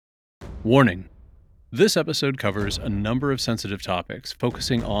Warning. This episode covers a number of sensitive topics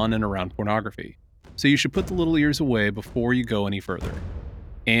focusing on and around pornography, so you should put the little ears away before you go any further.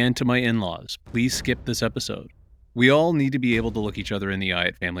 And to my in-laws, please skip this episode. We all need to be able to look each other in the eye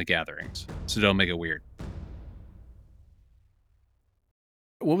at family gatherings, so don't make it weird.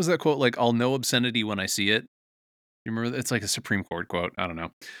 What was that quote? Like, I'll know obscenity when I see it. You remember? It's like a Supreme Court quote. I don't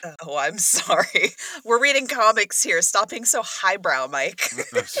know. Oh, I'm sorry. We're reading comics here. Stop being so highbrow, Mike.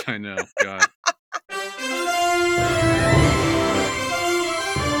 I know. God.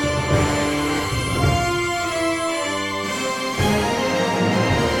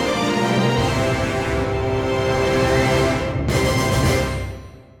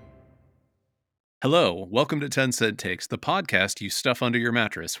 Hello, welcome to 10 Cent Takes, the podcast you stuff under your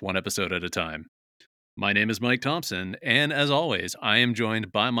mattress one episode at a time. My name is Mike Thompson, and as always, I am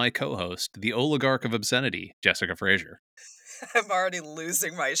joined by my co-host, the oligarch of obscenity, Jessica Frazier. I'm already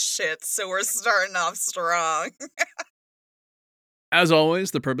losing my shit, so we're starting off strong. As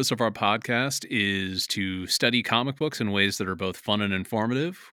always, the purpose of our podcast is to study comic books in ways that are both fun and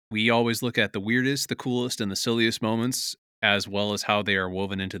informative. We always look at the weirdest, the coolest, and the silliest moments, as well as how they are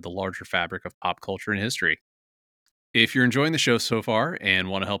woven into the larger fabric of pop culture and history. If you're enjoying the show so far and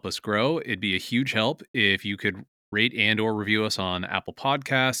want to help us grow, it'd be a huge help if you could rate and or review us on Apple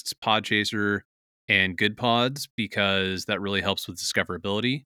Podcasts, Podchaser, and Good Pods, because that really helps with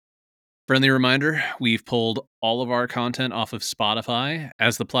discoverability. Friendly reminder, we've pulled all of our content off of Spotify,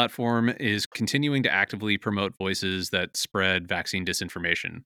 as the platform is continuing to actively promote voices that spread vaccine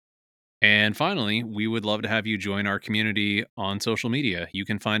disinformation. And finally, we would love to have you join our community on social media. You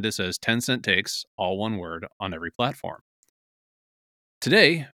can find us as 10 Cent Takes, all one word, on every platform.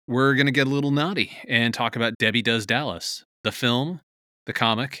 Today, we're going to get a little naughty and talk about Debbie Does Dallas, the film, the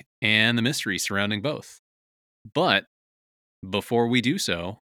comic, and the mystery surrounding both. But before we do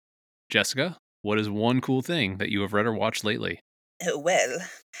so, Jessica, what is one cool thing that you have read or watched lately? Well,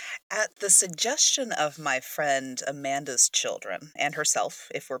 at the suggestion of my friend Amanda's children, and herself,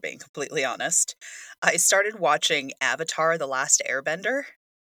 if we're being completely honest, I started watching Avatar: The Last Airbender,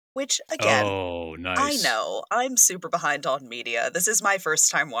 which, again, Oh, nice. I know, I'm super behind on media. This is my first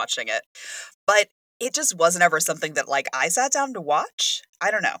time watching it, but it just wasn't ever something that, I sat down to watch.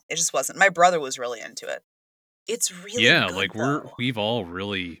 I don't know. It just wasn't. My brother was really into it. It's really good, though. We've all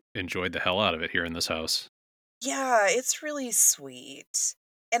really enjoyed the hell out of it here in this house. Yeah, it's really sweet.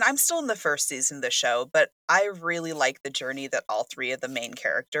 And I'm still in the first season of the show, but I really like the journey that all three of the main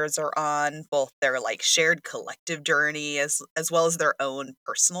characters are on, both their shared collective journey as well as their own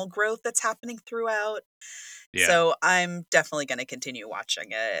personal growth that's happening throughout. Yeah. So I'm definitely going to continue watching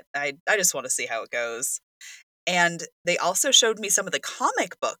it. I just want to see how it goes. And they also showed me some of the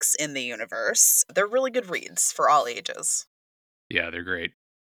comic books in the universe. They're really good reads for all ages. Yeah, they're great.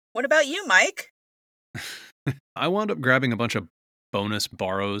 What about you, Mike? I wound up grabbing a bunch of bonus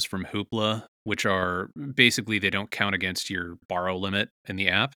borrows from Hoopla, which are basically they don't count against your borrow limit in the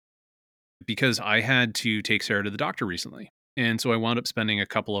app, because I had to take Sarah to the doctor recently. And so I wound up spending a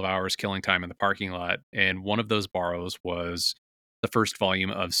couple of hours killing time in the parking lot. And one of those borrows was the first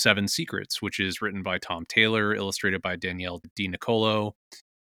volume of Seven Secrets, which is written by Tom Taylor, illustrated by Danielle Di Nicolo,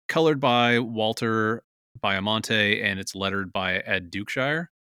 colored by Walter Baiamonte, and it's lettered by Ed Dukeshire.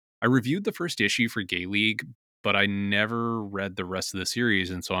 I reviewed the first issue for Gay League, but I never read the rest of the series,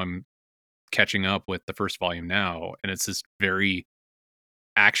 and so I'm catching up with the first volume now, and it's this very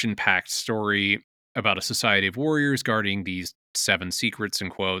action-packed story about a society of warriors guarding these 7 secrets, in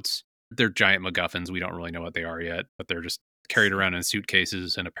quotes. They're giant MacGuffins. We don't really know what they are yet, but they're just carried around in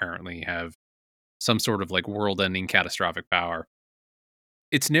suitcases and apparently have some sort of world-ending catastrophic power.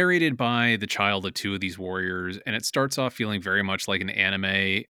 It's narrated by the child of 2 of these warriors, and it starts off feeling very much like an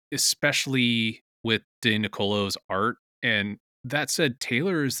anime, especially with Di Nicolo's art. And that said,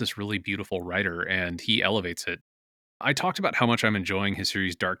 Taylor is this really beautiful writer, and he elevates it. I talked about how much I'm enjoying his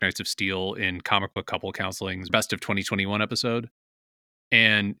series Dark Knights of Steel in Comic Book Couple Counseling's Best of 2021 episode,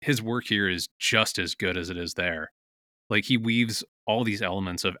 and his work here is just as good as it is there. He weaves all these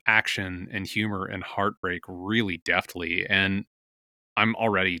elements of action and humor and heartbreak really deftly, and I'm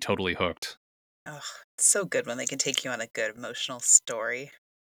already totally hooked. Ugh, it's so good when they can take you on a good emotional story.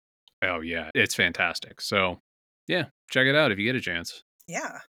 Oh, yeah. It's fantastic. So, yeah, check it out if you get a chance.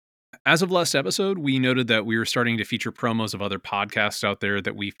 Yeah. As of last episode, we noted that we were starting to feature promos of other podcasts out there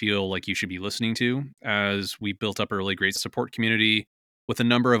that we feel like you should be listening to, as we built up a really great support community with a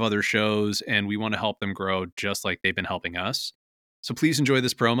number of other shows, and we want to help them grow just like they've been helping us. So please enjoy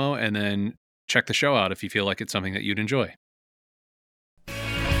this promo, and then check the show out if you feel like it's something that you'd enjoy.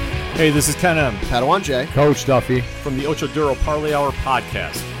 Hey, this is Ken M. Padawan J. Coach Duffy from the Ocho Duro Parlay Hour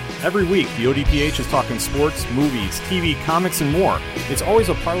podcast. Every week, the ODPH is talking sports, movies, TV, comics, and more. It's always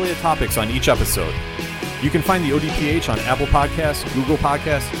a parlay of topics on each episode. You can find the ODPH on Apple Podcasts, Google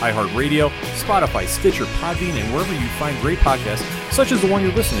Podcasts, iHeartRadio, Spotify, Stitcher, Podbean, and wherever you find great podcasts, such as the one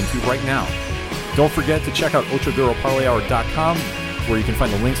you're listening to right now. Don't forget to check out OchoDuroParlayHour.com, where you can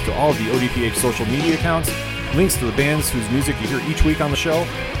find the links to all of the ODPH social media accounts, links to the bands whose music you hear each week on the show,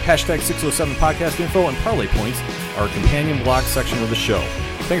 hashtag 607 podcast info, and parlay points, our companion blog section of the show.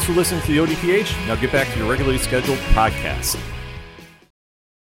 Thanks for listening to the ODPH. Now get back to your regularly scheduled podcast.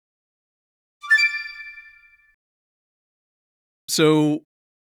 So,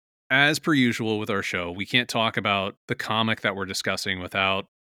 as per usual with our show, we can't talk about the comic that we're discussing without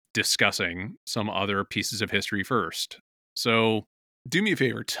discussing some other pieces of history first. So, do me a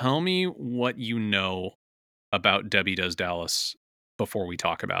favor, tell me what you know about Debbie Does Dallas before we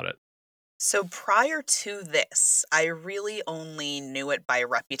talk about it. So prior to this, I really only knew it by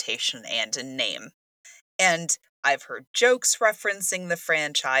reputation and a name. And I've heard jokes referencing the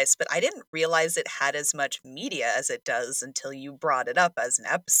franchise, but I didn't realize it had as much media as it does until you brought it up as an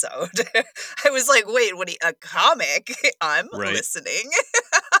episode. I was like, wait, a comic? I'm Right. listening.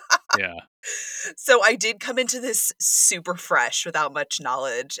 Yeah. So I did come into this super fresh without much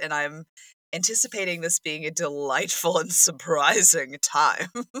knowledge, and I'm anticipating this being a delightful and surprising time.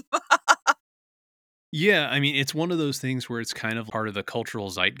 Yeah, I mean, it's one of those things where it's kind of part of the cultural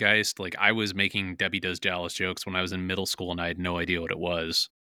zeitgeist. Like, I was making Debbie Does Dallas jokes when I was in middle school and I had no idea what it was.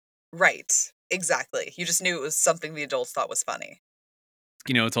 Right. Exactly. You just knew it was something the adults thought was funny.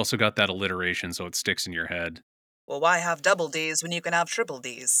 You know, it's also got that alliteration, so it sticks in your head. Well, why have double Ds when you can have triple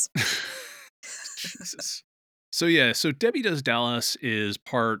Ds? Jesus. So Debbie Does Dallas is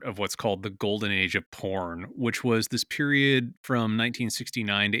part of what's called the golden age of porn, which was this period from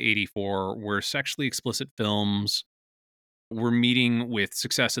 1969 to 84 where sexually explicit films were meeting with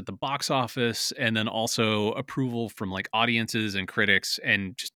success at the box office and then also approval from like audiences and critics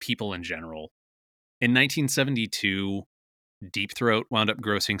and just people in general. In 1972, Deep Throat wound up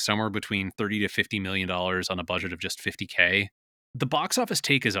grossing somewhere between $30 to $50 million on a budget of just $50K. The box office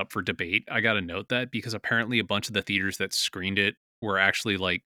take is up for debate. I got to note that because apparently a bunch of the theaters that screened it were actually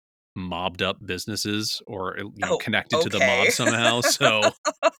like mobbed up businesses or Oh, connected to the mob okay. somehow. So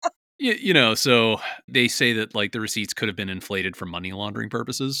so they say that like the receipts could have been inflated for money laundering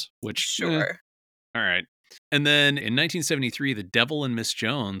purposes, which Sure. all right. And then in 1973, The Devil and Miss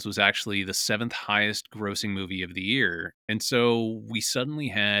Jones was actually the 7th highest grossing movie of the year. And so we suddenly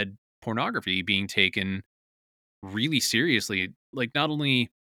had pornography being taken really seriously, like not only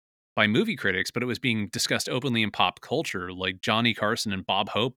by movie critics, but it was being discussed openly in pop culture. Like Johnny Carson and Bob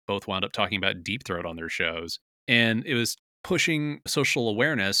Hope both wound up talking about Deep Throat on their shows. And it was pushing social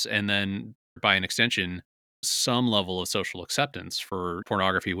awareness and then by an extension, some level of social acceptance for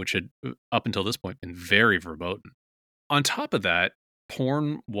pornography, which had up until this point been very verboten. On top of that,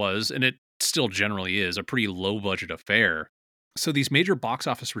 porn was, and it still generally is, a pretty low budget affair. So these major box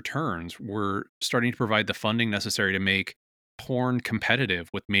office returns were starting to provide the funding necessary to make porn competitive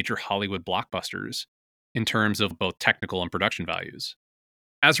with major Hollywood blockbusters in terms of both technical and production values.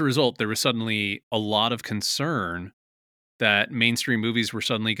 As a result, there was suddenly a lot of concern that mainstream movies were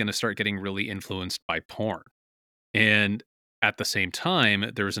suddenly going to start getting really influenced by porn. And at the same time,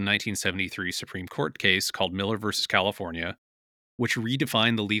 there was a 1973 Supreme Court case called Miller versus California, which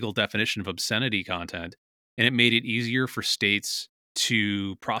redefined the legal definition of obscenity content. And it made it easier for states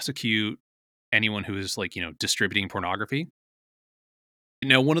to prosecute anyone who is distributing pornography.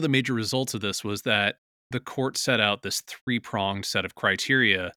 Now, one of the major results of this was that the court set out this 3-pronged set of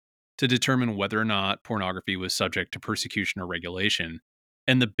criteria to determine whether or not pornography was subject to persecution or regulation.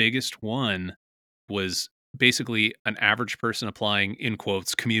 And the biggest one was basically an average person applying, in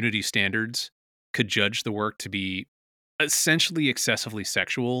quotes, community standards could judge the work to be essentially excessively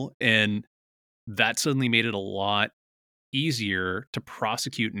sexual. And that suddenly made it a lot easier to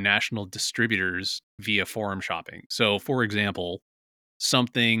prosecute national distributors via forum shopping. So, for example,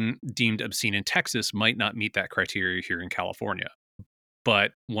 something deemed obscene in Texas might not meet that criteria here in California.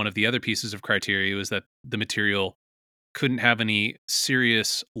 But one of the other pieces of criteria was that the material couldn't have any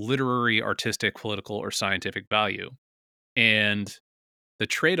serious literary, artistic, political, or scientific value. And the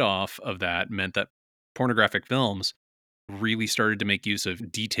trade-off of that meant that pornographic films really started to make use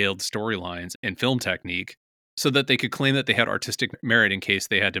of detailed storylines and film technique so that they could claim that they had artistic merit in case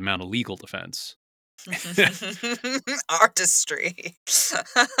they had to mount a legal defense. Artistry.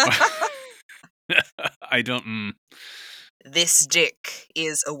 I don't. This dick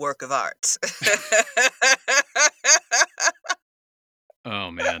is a work of art.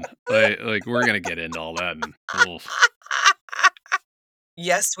 Oh man, like we're gonna get into all that. And,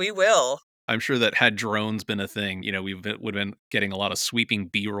 Yes, we will. I'm sure that had drones been a thing, we would have been getting a lot of sweeping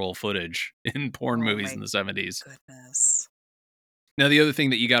B-roll footage in porn Oh movies my in the 70s. goodness. Now, the other thing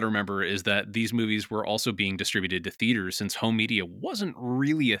that you got to remember is that these movies were also being distributed to theaters since home media wasn't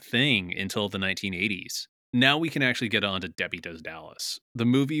really a thing until the 1980s. Now we can actually get on to Debbie Does Dallas. The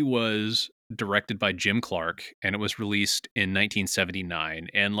movie was directed by Jim Clark and it was released in 1979.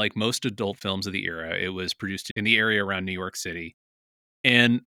 And like most adult films of the era, it was produced in the area around New York City.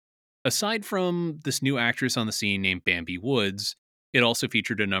 And aside from this new actress on the scene named Bambi Woods, it also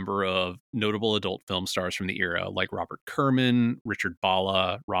featured a number of notable adult film stars from the era, like Robert Kerman, Richard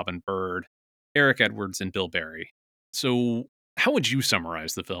Bala, Robin Bird, Eric Edwards, and Bill Berry. So, how would you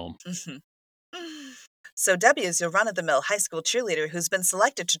summarize the film? Mhm. So Debbie is your run-of-the-mill high school cheerleader who's been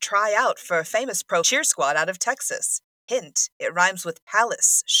selected to try out for a famous pro cheer squad out of Texas. Hint, it rhymes with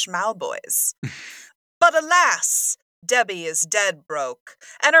Palace Schmowboys. But alas, Debbie is dead broke,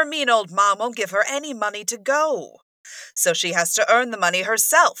 and her mean old mom won't give her any money to go. So she has to earn the money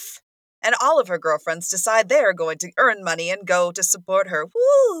herself. And all of her girlfriends decide they're going to earn money and go to support her.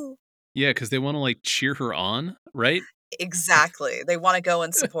 Woo! Yeah, because they want to like cheer her on, right? Exactly. They want to go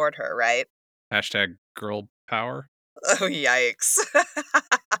and support her, right? Hashtag girl power. Oh, yikes.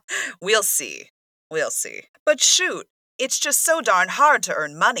 We'll see. We'll see. But shoot, it's just so darn hard to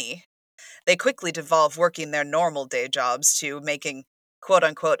earn money. They quickly devolve working their normal day jobs to making quote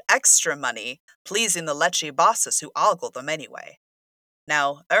unquote extra money, pleasing the lechy bosses who ogle them anyway.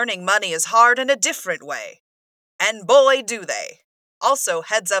 Now, earning money is hard in a different way. And boy, do they. Also,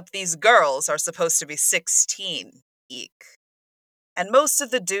 heads up, these girls are supposed to be 16. Eek. And most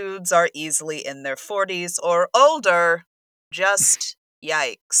of the dudes are easily in their 40s or older. Just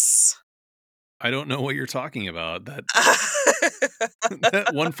yikes. I don't know what you're talking about. That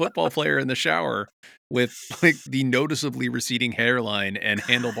that one football player in the shower with like the noticeably receding hairline and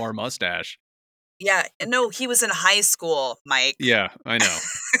handlebar mustache. Yeah, no, he was in high school, Mike. Yeah, I know.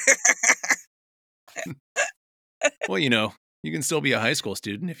 Well, you can still be a high school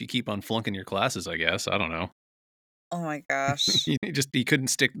student if you keep on flunking your classes, I guess. I don't know. Oh my gosh. He couldn't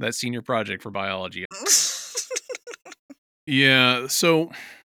stick to that senior project for biology. Yeah, so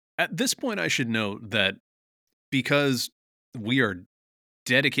at this point I should note that because we are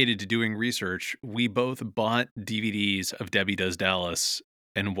dedicated to doing research, we both bought DVDs of Debbie Does Dallas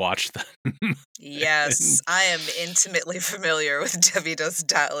and watched them. Yes, And I am intimately familiar with Debbie Does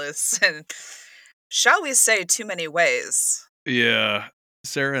Dallas, and shall we say too many ways. yeah,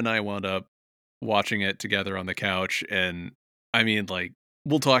 Sarah and I wound up watching it together on the couch, and I mean, like,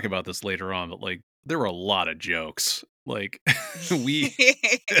 we'll talk about this later on, but like, there were a lot of jokes. Like, we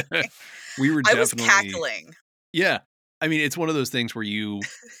we were I was definitely, cackling. yeah. I mean, it's one of those things where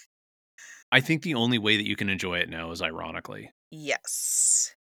I think the only way that you can enjoy it now is ironically.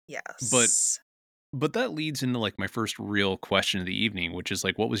 Yes. But Yes. but that leads into like my first real question of the evening, which is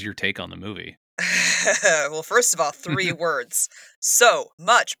like, what was your take on the movie? Well, first of all, 3 words. So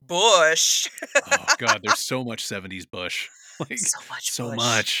much bush. Oh God, there's so much 70s Bush. Like So much so bush.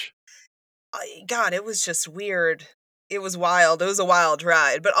 much. God, it was just weird. It was wild. It was a wild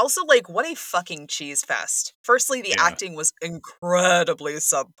ride, but also, like, what a fucking cheese fest. Firstly, the Yeah. acting was incredibly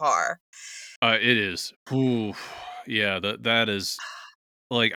subpar. It is. Ooh. Yeah, that is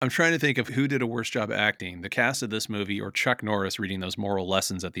like I'm trying to think of who did a worse job acting, the cast of this movie or Chuck Norris reading those moral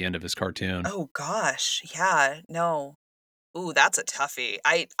lessons at the end of his cartoon. Oh gosh, yeah, no. Ooh, that's a toughie.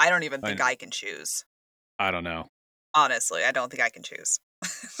 I don't even think I I can choose. I don't know. Honestly, I don't think I can choose.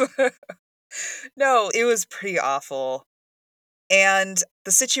 No, it was pretty awful. And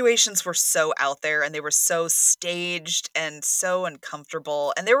the situations were so out there and they were so staged and so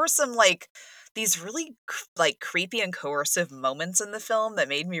uncomfortable. And there were some like these really like creepy and coercive moments in the film that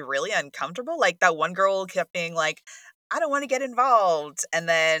made me really uncomfortable. Like that one girl kept being like, I don't want to get involved. And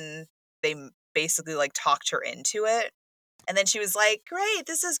then they basically like talked her into it. And then she was like, great,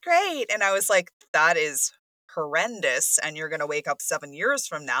 this is great. And I was like, that is horrendous. And you're going to wake up 7 years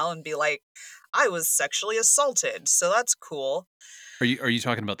from now and be like, I was sexually assaulted. So that's cool. Are you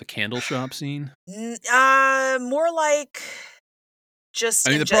talking about the candle shop scene? More like just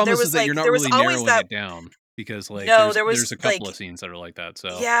I mean, in the problem there is was that you're like not there was really always narrowing that it down because like no, there there's was a couple of like scenes that are like that.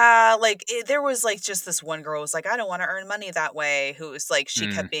 So, yeah, like there was like just this one girl was like, I don't want to earn money that way. Who was like, she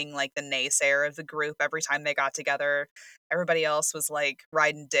mm. kept being like the naysayer of the group every time they got together. Everybody else was like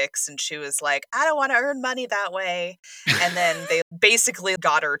riding dicks, and she was like, I don't want to earn money that way. And then they basically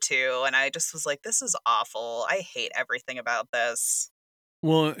got her to, and I just was like, this is awful. I hate everything about this.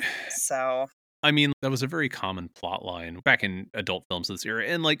 Well, So I mean, that was a very common plot line back in adult films this era.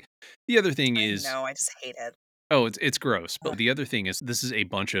 And like the other thing I is know, I just hate it. Oh, it's gross. But the other thing is this is a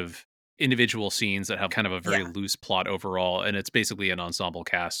bunch of individual scenes that have kind of a very Yeah. loose plot overall, and it's basically an ensemble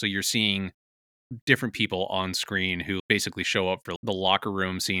cast. So you're seeing different people on screen who basically show up for the locker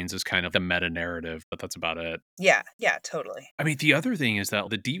room scenes as kind of the meta narrative, but that's about it. Yeah, yeah, totally. I mean, the other thing is that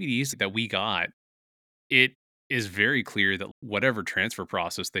the DVDs that we got, it is very clear that whatever transfer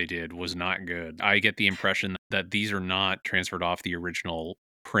process they did was not good. I get the impression that these are not transferred off the original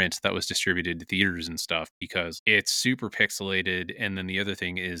print that was distributed to theaters and stuff because it's super pixelated. And then the other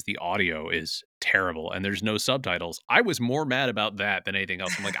thing is the audio is terrible and there's no subtitles. I was more mad about that than anything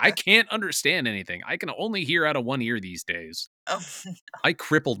else. I'm like, I can't understand anything. I can only hear out of one ear these days. Oh, I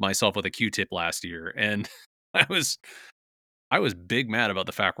crippled myself with a Q-tip last year and I was I was big mad about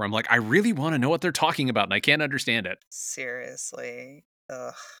the fact where I'm like, I really want to know what they're talking about and I can't understand it. seriously.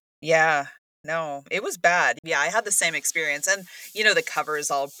 Ugh. Yeah. No, it was bad. Yeah, I had the same experience. And, the cover is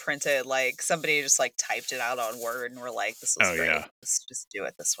all printed. Like, somebody just, like, typed it out on Word, and we're like, this was Oh great. yeah. Let's just do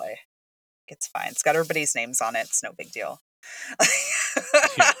it this way. It's fine. It's got everybody's names on it. It's no big deal.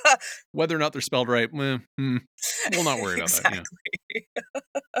 Yeah. Whether or not they're spelled right, we'll not worry about that. Yeah. Exactly.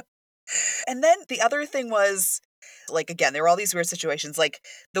 And then the other thing was, like, again, there were all these weird situations. Like,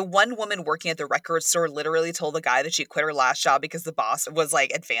 the one woman working at the record store literally told the guy that she quit her last job because the boss was,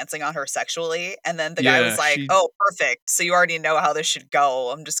 like, advancing on her sexually. And then the guy was Yeah, like, oh, perfect. So you already know how this should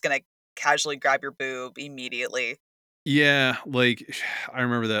go. I'm just going to casually grab your boob immediately. yeah, like I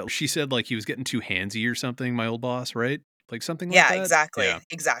remember that she said like he was getting too handsy or something, my old boss, right? Like something like Yeah, that? exactly. Yeah.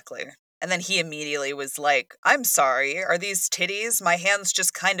 Exactly. And then he immediately was like, I'm sorry. Are these titties? My hands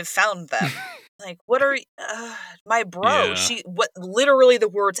just kind of found them. Like, what are my bro? Yeah. What literally the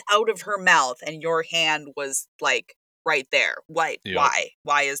words out of her mouth and your hand was like right there. Why? Yep. Why?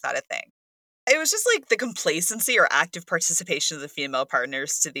 Why is that a thing? It was just like the complacency or active participation of the female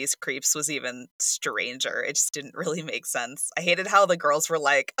partners to these creeps was even stranger. It just didn't really make sense. I hated how the girls were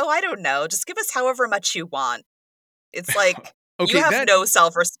like, oh, I don't know. Just give us however much you want. It's like, you Okay, have that no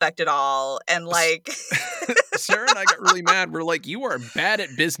self-respect at all. And s- like, Sarah and I got really mad. We're like, you are bad at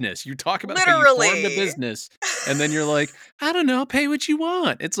business. You talk about how you formed a literally, business, and then you're like, I don't know, pay what you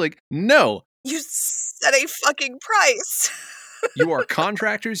want. It's like, no, you set a fucking price. you are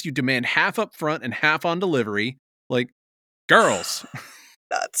contractors. You demand half up front and half on delivery. Like, girls.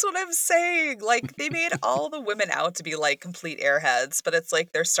 That's what I'm saying. Like, they made all the women out to be like complete airheads, but it's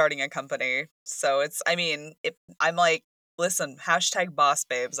like they're starting a company. So I mean, I'm like, listen, hashtag boss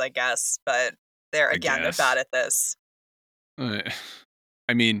babes, I guess. But I they're bad guess. at this. Uh,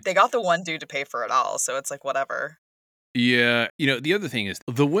 I mean, They got the one dude to pay for it all. So it's like, whatever. yeah, the other thing is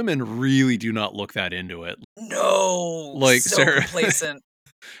the women really do not look that into it. No, Like so Sarah, complacent.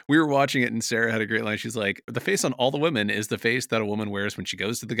 we were watching it and Sarah had a great line. She's like, "The face on all the women is the face that a woman wears when she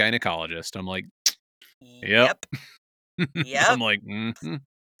goes to the gynecologist." I'm like, "Yep." Yep. Yep. I'm like, "Mhm."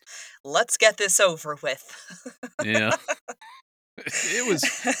 Let's get this over with. Yeah. It was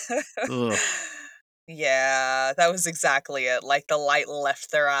ugh. Yeah, that was exactly it. Like the light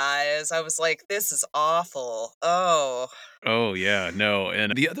left their eyes. I was like, this is awful. Oh, Oh yeah, no.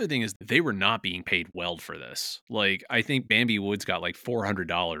 And the other thing is they were not being paid well for this. Like I think Bambi Woods got like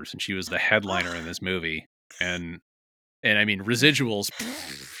 $400 and she was the headliner in this movie. And I mean residuals,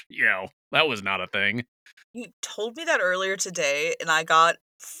 that was not a thing. you told me that earlier today, and I got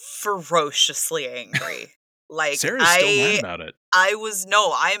ferociously angry. Like Sarah's still mad about it. I was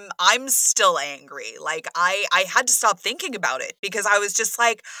no, I'm still angry. Like I had to stop thinking about it because I was just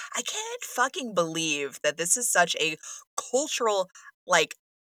like, I can't fucking believe that this is such a cultural, like,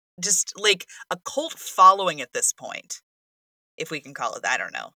 just like a cult following at this point. If we can call it that, I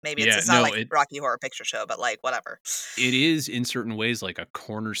don't know. Maybe Yeah, it's not no, like Rocky Horror Picture Show, but like whatever. it is in certain ways like a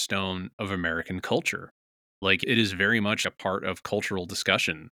cornerstone of American culture. Like it is very much a part of cultural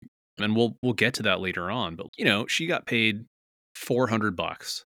discussion. And we'll get to that later on, but she got paid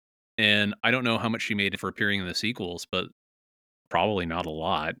 $400. And I don't know how much she made for appearing in the sequels, but probably not a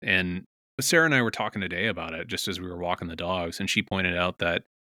lot. And Sarah and I were talking today about it just as we were walking the dogs, and she pointed out that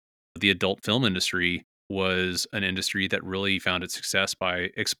the adult film industry was an industry that really found its success by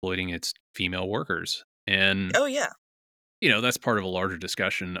exploiting its female workers. And Oh yeah. that's part of a larger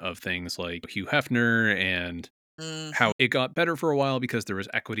discussion of things like Hugh Hefner and Mhm. how it got better for a while because there was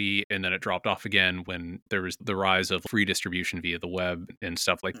equity and then it dropped off again when there was the rise of free distribution via the web and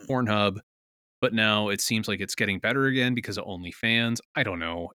stuff like Mm. Pornhub. But now it seems like it's getting better again because of OnlyFans. I don't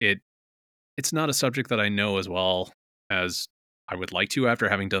know. It's not a subject that I know as well as I would like to after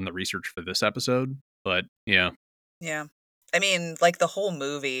having done the research for this episode. But yeah. Yeah. I mean, like the whole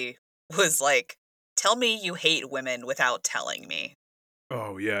movie was like, tell me you hate women without telling me.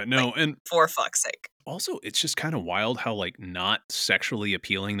 Oh yeah. Like, No, and for fuck's sake. Also, it's just kind of wild how like not sexually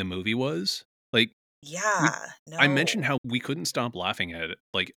appealing the movie was. Like we Yeah, I mentioned no. how we couldn't stop laughing at it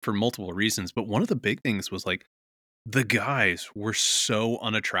like for multiple reasons, but one of the big things was like the guys were so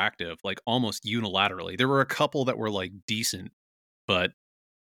unattractive, like almost unilaterally. There were a couple that were like decent, but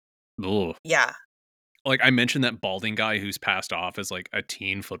ugh. Yeah. Like I mentioned that balding guy who's passed off as like a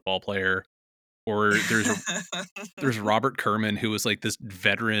teen football player, or there's Robert Kerman, who was like this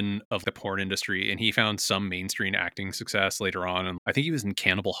veteran of the porn industry, and he found some mainstream acting success later on. And I think he was in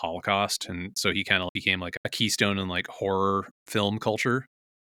Cannibal Holocaust, and so he kind of became like a keystone in like horror film culture.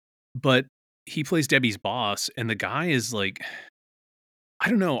 But he plays Debbie's boss, and the guy is like, I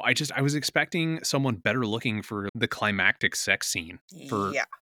don't know. I was expecting someone better looking for the climactic sex scene for, Yeah.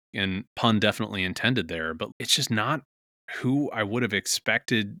 and pun definitely intended there, but it's just not who I would have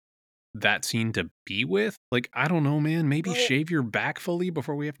expected that scene to be with. Like, I don't know, man, maybe Well shave your back fully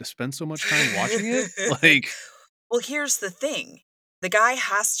before we have to spend so much time watching it? Like, Well, here's the thing. The guy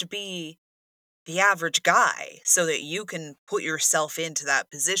has to be the average guy so that you can put yourself into that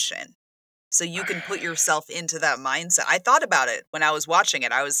position. So you can put yourself into that mindset. I thought about it when I was watching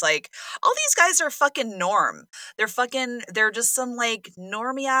it. I was like, all these guys are fucking norm. They're just some like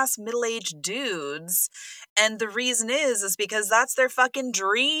normie ass middle aged dudes. And the reason is because that's their fucking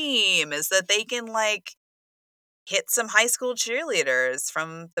dream is that they can like hit some high school cheerleaders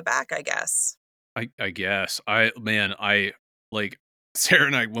from the back, I guess. I guess. I like Sarah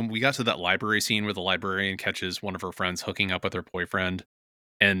and I when we got to that library scene where the librarian catches one of her friends hooking up with her boyfriend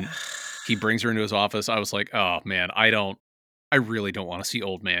and he brings her into his office, I was like, "Oh, man, I really don't wanna see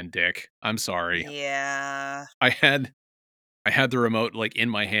old man dick. I'm sorry." Yeah. I had I had the remote, like,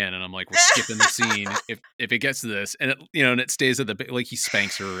 in my hand, and I'm like, "We're skipping the scene if it gets to this," and and it stays at the like, he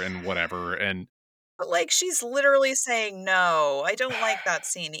spanks her and whatever, and But, like, she's literally saying no. I don't like that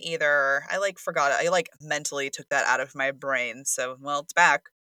scene either. I, like, forgot it. I, like, mentally took that out of my brain, so, well, it's back.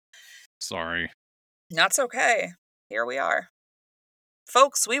 sorry. That's okay. Here we are.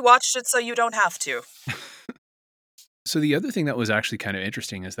 Folks, we watched it so you don't have to. So the other thing that was actually kind of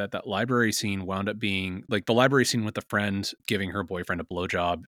interesting is that that library scene wound up being like the library scene with the friend giving her boyfriend a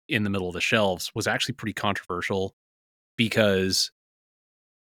blowjob in the middle of the shelves was actually pretty controversial because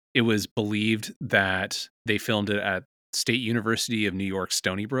it was believed that they filmed it at State University of New York,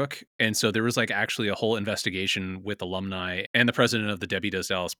 Stony Brook. And so there was like actually a whole investigation with alumni and the president of the Debbie Does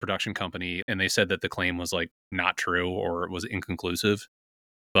Dallas production company. And they said that the claim was like not true or was inconclusive.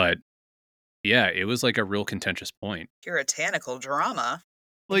 But yeah, it was like a real contentious point. Puritanical drama.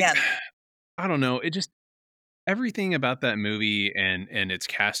 Like, Again, I don't know. It just everything about that movie and its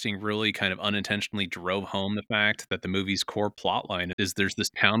casting really kind of unintentionally drove home the fact that the movie's core plotline is there's this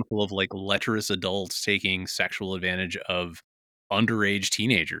town full of like lecherous adults taking sexual advantage of underage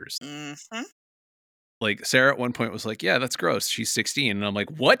teenagers. mhm. Like Sarah at one point was like, "Yeah, that's gross. She's 16." And I'm like,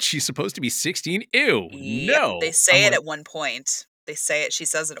 "What? She's supposed to be 16? Ew. Yep, they No." I'm say it like, at one point. They say it she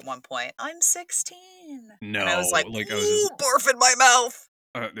says it at one point, "I'm 16." And I was "No." like, Like I was "Ooh, just barf in my mouth."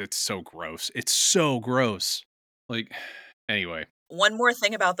 it's so gross. It's so gross. Like anyway. One more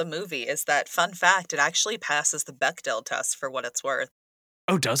thing about the movie is that, fun fact, it actually passes the Bechdel test for what it's worth.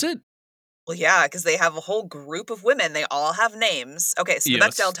 Oh, does it? Well, yeah, because they have a whole group of women, they all have names. Okay, so the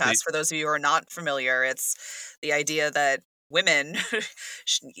Yes, Bechdel they test, for those of you who are not familiar, it's the idea that women,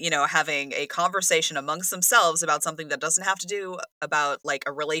 having a conversation amongst themselves about something that doesn't have to do about, like,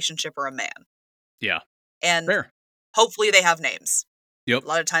 a relationship or a man, yeah. and Fair. hopefully they have names. Yep. A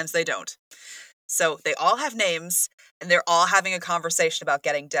lot of times they don't. So they all have names, and they're all having a conversation about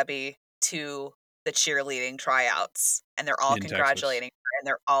getting Debbie to the cheerleading tryouts, and they're all In Texas. congratulating her, and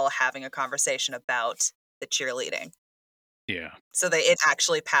they're all having a conversation about the cheerleading. Yeah. So it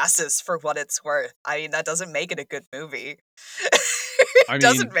actually passes for what it's worth. I mean, that doesn't make it a good movie. I It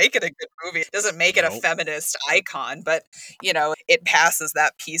doesn't mean, make it a good movie. It doesn't make it a no. feminist icon, but, it passes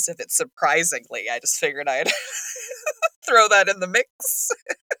that piece of it surprisingly. I just figured I'd throw that in the mix.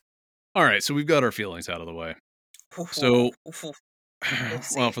 Alright, so we've got our feelings out of the way. Ooh, So ooh, we'll well,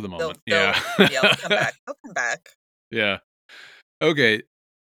 see. for the They'll moment, yeah. they'll yeah, they'll come back. They'll come back. Yeah. Okay,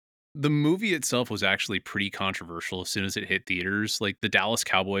 the movie itself was actually pretty controversial as soon as it hit theaters, like, the Dallas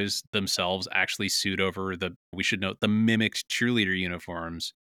Cowboys themselves actually sued over the we should note, the mimicked cheerleader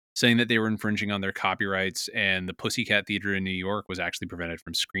uniforms, saying that they were infringing on their copyrights, and the Pussycat Theater in New York was actually prevented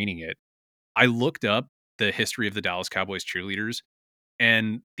from screening it. I looked up the history of the Dallas Cowboys cheerleaders,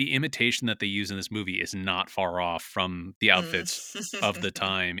 and the imitation that they use in this movie is not far off from the Mm. outfits of the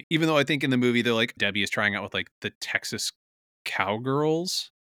time. Even though I think in the movie they're like Debbie is trying out with like the Texas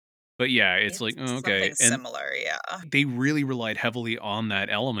Cowgirls, But yeah, it's It's like, oh, okay. something And similar, yeah. they really relied heavily on that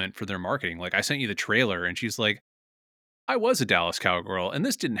element for their marketing. Like, I sent you the trailer, and she's like, I was a Dallas Cowgirl, and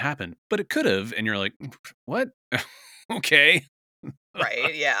this didn't happen, but it could have. And you're like, what? Okay.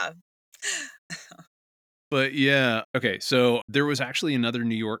 Right, yeah. But yeah, okay. So there was actually another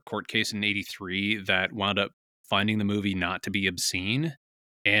New York court case in '83 that wound up finding the movie not to be obscene.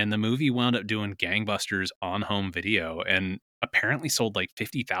 And the movie wound up doing gangbusters on home video and apparently sold like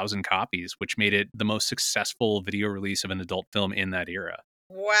 50,000 copies, which made it the most successful video release of an adult film in that era.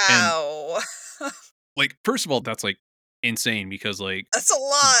 And Wow. like, first of all, that's like insane because like That's a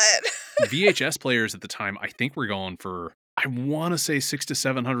lot. VHS players at the time, I think were going for, I want to say $600 to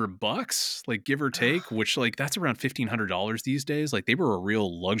 $700, like give or take, which like that's around $1,500 these days. Like they were a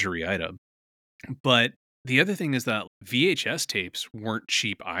real luxury item. But the other thing is that VHS tapes weren't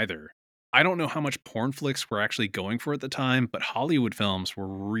cheap either. I don't know how much porn flicks were actually going for at the time, but Hollywood films were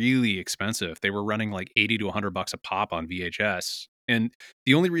really expensive. They were running like 80 to $100 a pop on VHS. And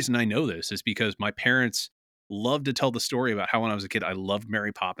the only reason I know this is because my parents loved to tell the story about how when I was a kid, I loved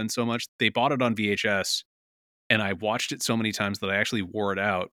Mary Poppins so much. They bought it on VHS and I watched it so many times that I actually wore it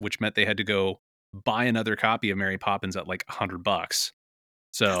out, which meant they had to go buy another copy of Mary Poppins at like $100.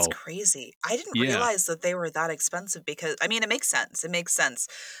 That's So, crazy. I didn't yeah, realize that they were that expensive because I mean, it makes sense. It makes sense.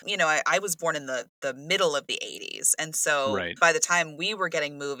 I was born in the middle of the 80s. And so right. by the time we were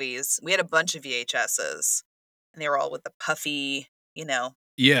getting movies, we had a bunch of VHSs and they were all with the puffy, you know.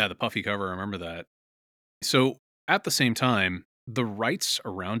 Yeah, the puffy cover, I remember that. So, at the same time, the rights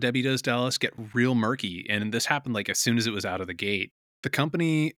around Debbie Does Dallas get real murky, and this happened, like, as soon as it was out of the gate. The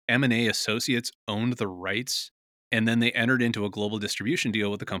company M&A Associates owned the rights, and then they entered into a global distribution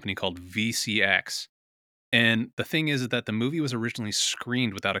deal with a company called VCX. And the thing is that the movie was originally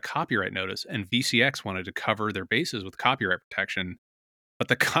screened without a copyright notice, and VCX wanted to cover their bases with copyright protection, but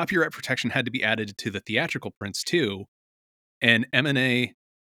the copyright protection had to be added to the theatrical prints too, and M&A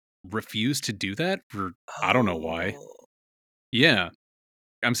refused to do that for I don't know why. Oh. Yeah.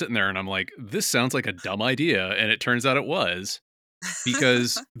 I'm sitting there and I'm like, this sounds like a dumb idea. And it turns out it was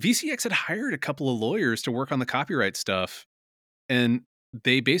because VCX had hired a couple of lawyers to work on the copyright stuff. And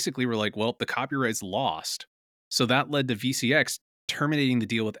they basically were like, well, the copyright's lost. So that led to VCX terminating the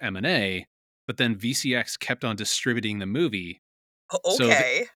deal with M&A. But then VCX kept on distributing the movie. So,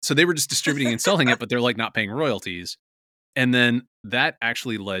 Okay. so they were just distributing and selling it, but they're like not paying royalties. And then that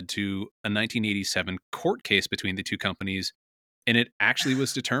actually led to a 1987 court case between the two companies. And it actually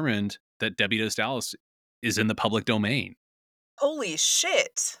was determined that Debbie Does Dallas is in the public domain. Holy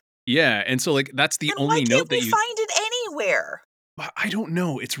shit. Yeah. And so, like, that's the Then why only can't note that we you, find it anywhere? I don't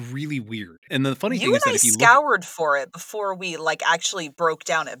know. It's really weird. And the funny You thing and is that I if you look, scoured for it before we, like, actually broke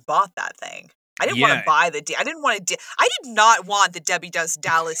down and bought that thing. I didn't wanna yeah, buy the D I didn't wanna D I did not want the Debbie Does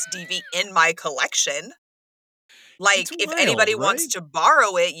Dallas DV in my collection. it's Like, if wild, anybody wants right? to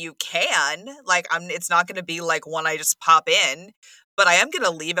borrow it, you can. Like, it's not gonna be, like, one I just pop in, but I am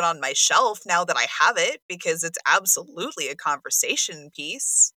gonna leave it on my shelf now that I have it because it's absolutely a conversation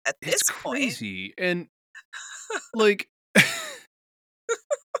piece at It's this point. crazy. And like,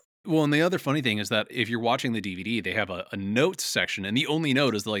 well, and the other funny thing is that if you're watching the DVD, they have a notes section, and the only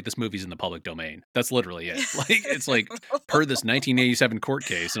note is like this movie's in the public domain. That's literally it. Like it's like per this 1987 court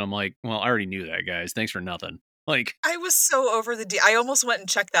case, and I'm like, well, I already knew that, guys. Thanks for nothing. Like, I was so over I almost went and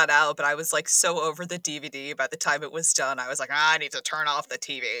checked that out, but I was, like, so over the DVD by the time it was done, I was like, "Ah, I need to turn off the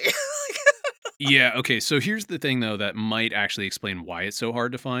TV." yeah, okay. So here's the thing, though, that might actually explain why it's so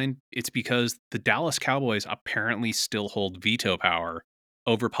hard to find. It's because the Dallas Cowboys apparently still hold veto power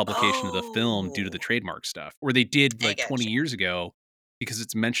over publication of the film due to the Oh, trademark stuff, or they did I like get 20 you. years ago, because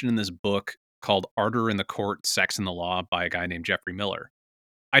it's mentioned in this book called Ardor in the Court, Sex and the Law by a guy named Jeffrey Miller.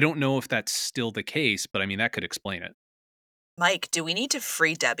 I don't know if that's still the case, but I mean, that could explain it. Mike, do we need to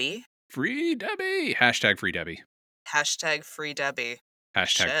free Debbie? Free Debbie! Hashtag free Debbie. Hashtag free Debbie.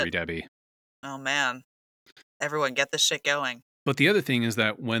 Hashtag Shit. free Debbie. Oh, man. Everyone get this shit going. But the other thing is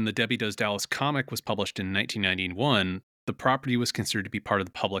that when the Debbie Does Dallas comic was published in 1991, the property was considered to be part of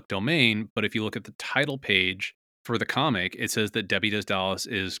the public domain. But if you look at the title page for the comic, it says that Debbie Does Dallas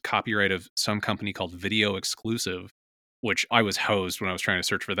is copyright of some company called Video Exclusive, which I was hosed when I was trying to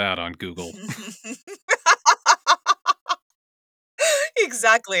search for that on Google.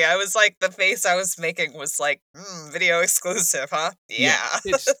 Exactly. I was like, the face I was making was like, video exclusive, huh? Yeah,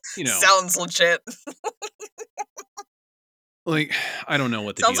 Yeah. it's, Sounds legit. like, I don't know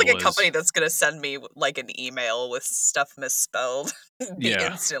what the Sounds deal like a was. company that's gonna send me like an email with stuff misspelled. Be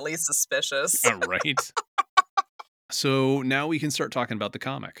Yeah, instantly suspicious. right. So now we can start talking about the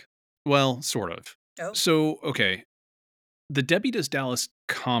comic. Well, sort of. Oh. So, okay, The Debbie Does Dallas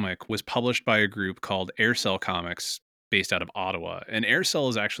comic was published by a group called Aircell Comics based out of Ottawa. And Aircell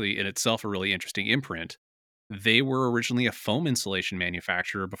is actually in itself a really interesting imprint. They were originally a foam insulation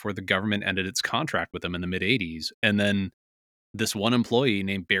manufacturer before the government ended its contract with them in the mid 80s. And then this one employee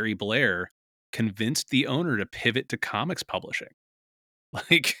named Barry Blair convinced the owner to pivot to comics publishing.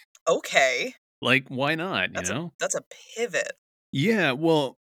 Like, Okay. like why not, you That's a know? that's a pivot. Yeah,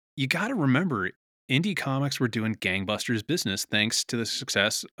 well, you got to remember indie comics were doing gangbusters business thanks to the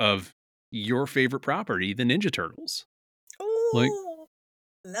success of your favorite property, the Ninja Turtles. Like, Ooh,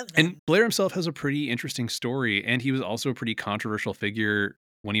 love and them. Blair himself has a pretty interesting story, and he was also a pretty controversial figure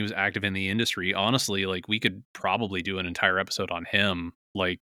when he was active in the industry. Honestly, like we could probably do an entire episode on him,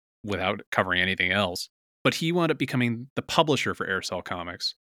 like without covering anything else. But he wound up becoming the publisher for Aircell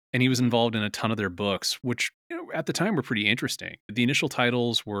Comics, and he was involved in a ton of their books, which at the time were pretty interesting. The initial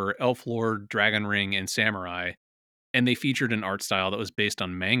titles were Elf Lord, Dragon Ring, and Samurai, and they featured an art style that was based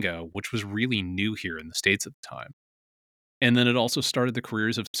on manga, which was really new here in the States at the time. And then it also started the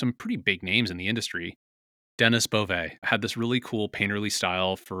careers of some pretty big names in the industry. Dennis Beauvais had this really cool painterly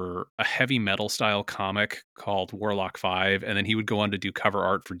style for a heavy metal style comic called Warlock 5, and then he would go on to do cover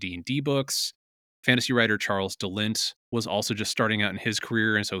art for D&D books. Fantasy writer Charles DeLint was also just starting out in his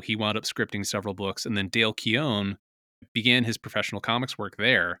career, and so he wound up scripting several books. And then Dale Keown began his professional comics work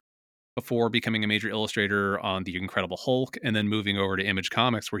there before becoming a major illustrator on The Incredible Hulk, and then moving over to Image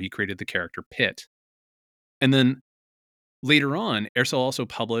Comics, where he created the character Pitt. And then later on, Aircell also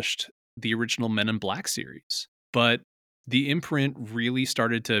published the original Men in Black series, but the imprint really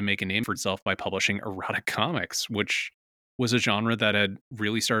started to make a name for itself by publishing erotic comics, which was a genre that had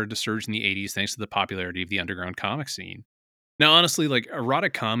really started to surge in the 80s thanks to the popularity of the underground comic scene. Now, honestly, like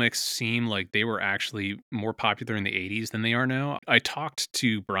erotic comics seem like they were actually more popular in the 80s than they are now. I talked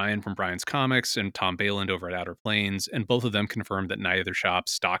to Brian from Brian's Comics and Tom Bayland over at Outer Plains, and both of them confirmed that neither shop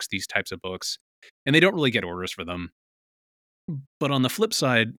stocks these types of books, and they don't really get orders for them. But on the flip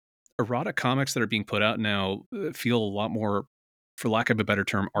side, erotic comics that are being put out now feel a lot more, for lack of a better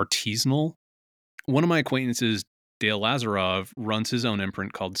term, artisanal. One of my acquaintances, Dale Lazarov, runs his own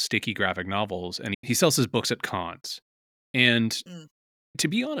imprint called Sticky Graphic Novels, and he sells his books at cons. And Mm. to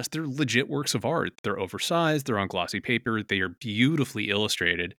be honest, they're legit works of art. They're oversized, they're on glossy paper, they are beautifully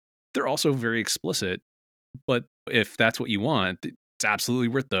illustrated. They're also very explicit, but if that's what you want, it's absolutely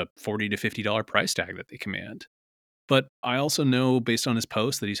worth the $40 to $50 price tag that they command. But I also know based on his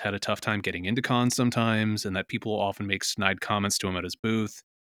posts that he's had a tough time getting into cons sometimes and that people often make snide comments to him at his booth.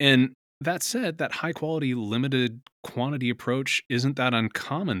 And that said, that high quality, limited quantity approach isn't that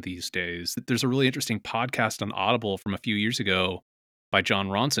uncommon these days. There's a really interesting podcast on Audible from a few years ago by John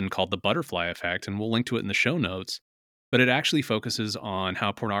Ronson called The Butterfly Effect, and we'll link to it in the show notes. But it actually focuses on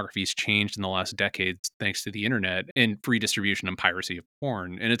how pornography's changed in the last decades thanks to the internet and free distribution and piracy of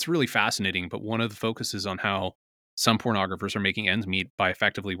porn. And it's really fascinating, but one of the focuses on how some pornographers are making ends meet by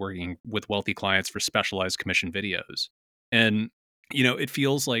effectively working with wealthy clients for specialized commission videos. And, it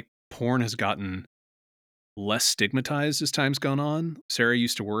feels like porn has gotten less stigmatized as time's gone on. Sarah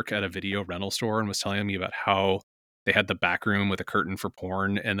used to work at a video rental store and was telling me about how they had the back room with a curtain for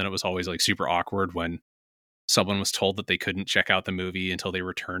porn. And then it was always like super awkward when someone was told that they couldn't check out the movie until they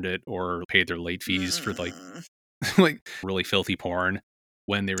returned it or paid their late fees for like, Mm. like really filthy porn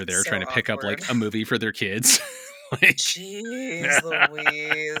when they were there So trying to pick up awkward. like a movie for their kids. like, Jeez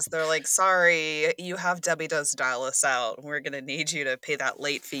Louise. They're like, sorry, you have Debbie Does Dallas out. We're gonna need you to pay that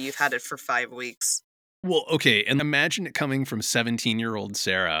late fee. You've had it for 5 weeks. well, okay, and imagine it coming from 17-year-old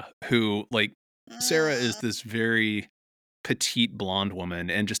Sarah, who, like, Sarah is Mm. this very petite blonde woman,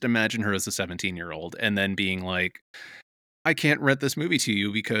 and just imagine her as a 17-year-old, and then being like, I can't rent this movie to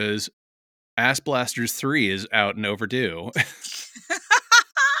you because Ass Blasters 3 is out and overdue.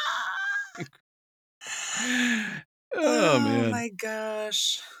 oh, Oh man. my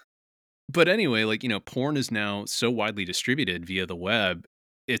gosh. But anyway, like, porn is now so widely distributed via the web.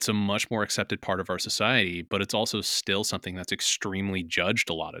 It's a much more accepted part of our society, but it's also still something that's extremely judged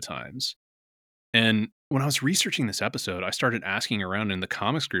a lot of times. And when I was researching this episode, I started asking around in the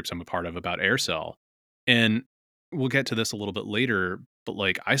comics groups I'm a part of about Aircell. And we'll get to this a little bit later, but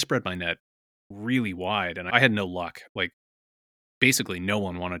like I spread my net really wide and I had no luck. Like basically no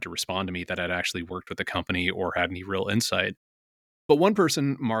one wanted to respond to me that had actually worked with the company or had any real insight. But one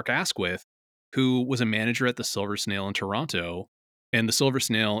person, Mark Asquith, who was a manager at the Silver Snail in Toronto, and the Silver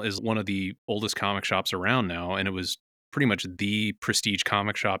Snail is one of the oldest comic shops around now, and it was pretty much the prestige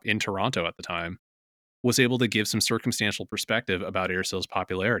comic shop in Toronto at the time, was able to give some circumstantial perspective about Aircell's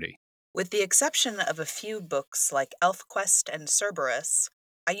popularity. With the exception of a few books like ElfQuest and Cerberus,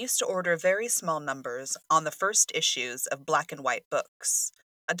 I used to order very small numbers on the first issues of black and white books,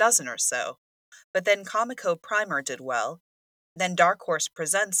 a dozen or so. But then Comico Primer did well, then Dark Horse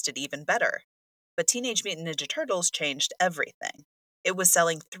Presents did even better. But Teenage Mutant Ninja Turtles changed everything. It was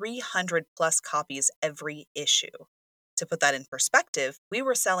selling 300 plus copies every issue. To put that in perspective, we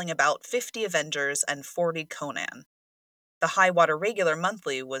were selling about 50 Avengers and 40 Conan. The high water regular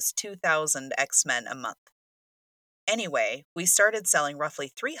monthly was 2,000 X-Men a month. Anyway, we started selling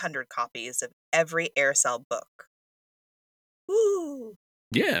roughly 300 copies of every Aircell book. Woo!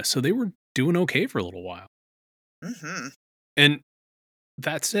 Yeah, so they were doing okay for a little while. Mm-hmm. And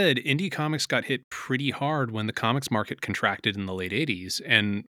that said, indie comics got hit pretty hard when the comics market contracted in the late 80s,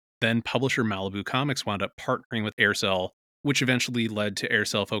 and then publisher Malibu Comics wound up partnering with Aircell, which eventually led to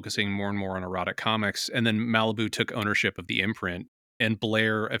Aircell focusing more and more on erotic comics, and then Malibu took ownership of the imprint, and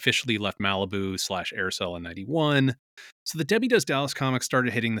Blair officially left Malibu/Aircell in 91. So the Debbie Does Dallas comics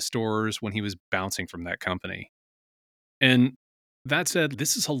started hitting the stores when he was bouncing from that company. And that said,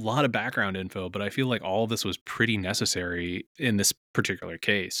 this is a lot of background info, but I feel like all of this was pretty necessary in this particular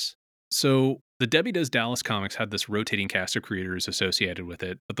case. So, the Debbie Does Dallas comics had this rotating cast of creators associated with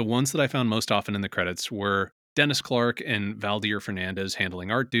it, but the ones that I found most often in the credits were Dennis Clark and Valdir Fernandez handling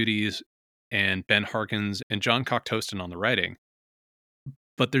art duties, and Ben Harkins and John Cock-Toston on the writing.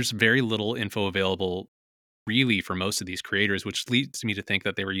 But there's very little info available really for most of these creators, which leads me to think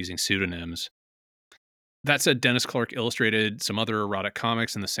that they were using pseudonyms. That said, Dennis Clark illustrated some other erotic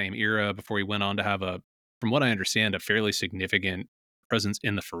comics in the same era before he went on to have from what I understand, a fairly significant presence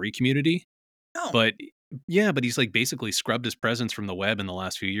in the furry community. Oh, But yeah, but he's like basically scrubbed his presence from the web in the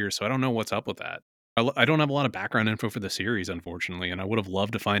last few years. So I don't know what's up with that. I don't have a lot of background info for the series, unfortunately. And I would have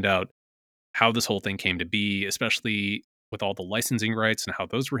loved to find out how this whole thing came to be, especially with all the licensing rights and how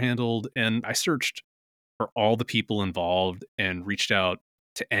those were handled. And I searched for all the people involved and reached out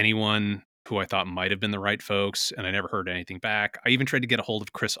to anyone who I thought might have been the right folks, and I never heard anything back. I even tried to get a hold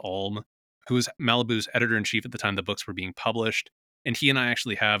of Chris Ulm, who was Malibu's editor in chief at the time the books were being published. And he and I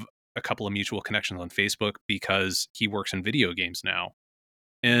actually have a couple of mutual connections on Facebook because he works in video games now.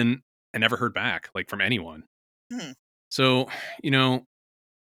 And I never heard back, like from anyone. hmm. So,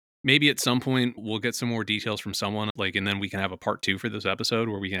 maybe at some point we'll get some more details from someone, like, and then we can have a part 2 for this episode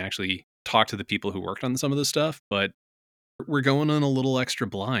where we can actually talk to the people who worked on some of this stuff. But we're going in a little extra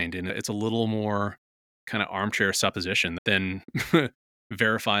blind, and it's a little more kind of armchair supposition than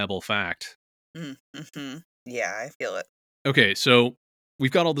verifiable fact. Mm-hmm. Yeah, I feel it. Okay, so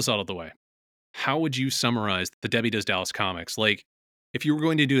we've got all this out of the way. How would you summarize the Debbie Does Dallas comics? Like, if you were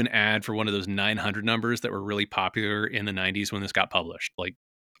going to do an ad for one of those 900 numbers that were really popular in the 90s when this got published, like,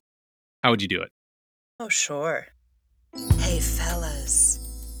 how would you do it? Oh, sure. Hey, fellas.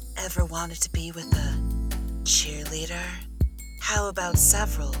 Ever wanted to be with a cheerleader? How about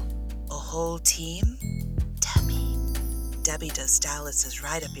several? A whole team? Debbie Does Dallas is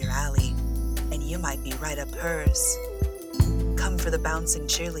right up your alley, and you might be right up hers. Come for the bouncing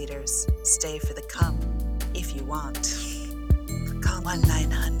cheerleaders, stay for the cum, if you want. Call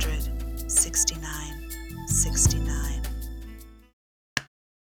 1-900-69-69.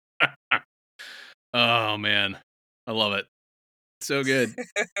 Oh, man. I love it. So good.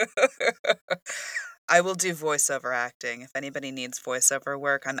 I will do voiceover acting. If anybody needs voiceover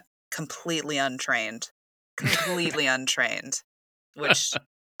work, I'm completely untrained. Completely untrained. Which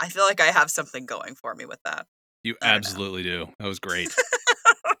I feel like I have something going for me with that. You I don't know. absolutely do. That was great.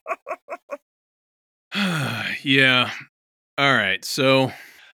 Yeah. All right. So,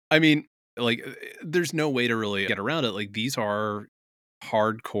 I mean, like, there's no way to really get around it. Like, these are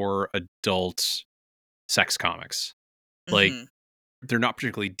hardcore adult sex comics. Like, Mhm. they're not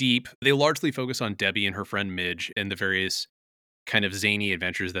particularly deep. They largely focus on Debbie and her friend Midge and the various kind of zany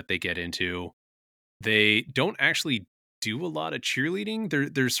adventures that they get into. They don't actually do a lot of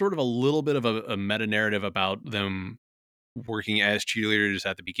cheerleading. There's sort of a little bit of a meta narrative about them working as cheerleaders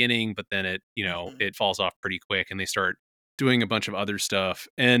at the beginning, but then Mhm. it falls off pretty quick and they start doing a bunch of other stuff.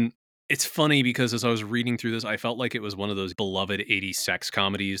 And it's funny because as I was reading through this, I felt like it was one of those beloved 80s sex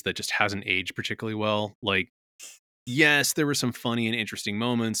comedies that just hasn't aged particularly well. Like, yes, there were some funny and interesting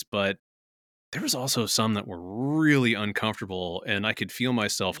moments, but there was also some that were really uncomfortable, and I could feel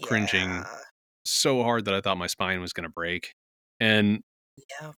myself cringing Yeah. so hard that I thought my spine was going to break. And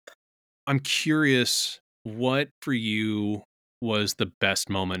Yep. I'm curious, what for you was the best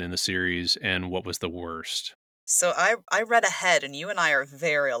moment in the series and what was the worst? So I read ahead, and you and I are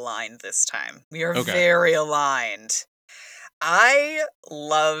very aligned this time. We are Okay. very aligned. I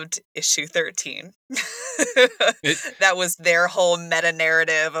loved issue 13. It That was their whole meta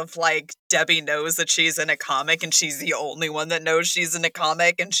narrative of like Debbie knows that she's in a comic and she's the only one that knows she's in a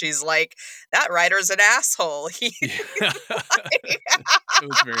comic, and she's like, that writer's an asshole. He yeah. It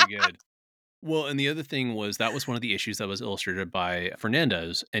was very good. Well, and the other thing was that was one of the issues that was illustrated by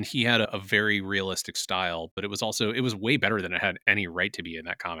Fernandez, and he had a very realistic style, but it was way better than it had any right to be in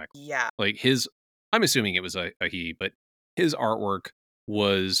that comic. Yeah, Like I'm assuming it was a he, but his artwork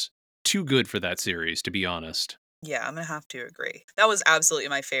was too good for that series, to be honest. yeah, I'm gonna have to agree. That was absolutely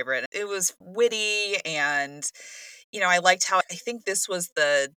my favorite. It was witty, and I liked how I think this was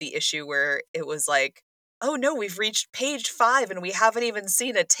the issue where it was like, "Oh no, we've reached page 5 and we haven't even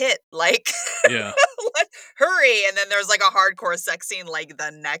seen a tit." Like, Yeah, what? Hurry! And then there's like a hardcore sex scene like the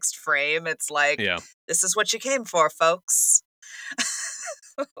next frame. It's like, yeah. this is what you came for, folks.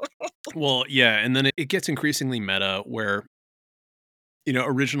 Well, yeah, and then it gets increasingly meta where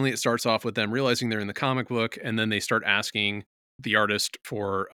originally it starts off with them realizing they're in the comic book, and then they start asking the artist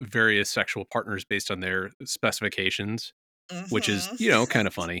for various sexual partners based on their specifications, which is, Mhm. kind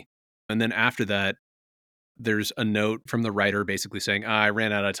of funny. And then after that, there's a note from the writer basically saying, I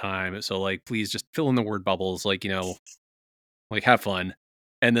ran out of time. So, like, please just fill in the word bubbles, like, like have fun.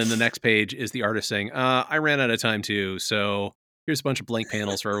 And then the next page is the artist saying, I ran out of time too. So here's a bunch of blank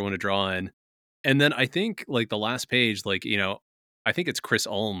panels for everyone to draw in. And then I think like the last page, like, I think it's Chris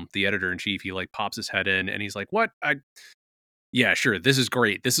Ulm, the editor in chief. He like pops his head in and he's like, what? Yeah, sure. This is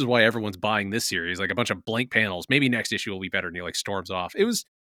great. This is why everyone's buying this series. Like a bunch of blank panels. Maybe next issue will be better. And he like storms off.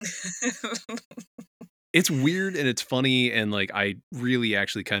 It's weird and it's funny. And like, I really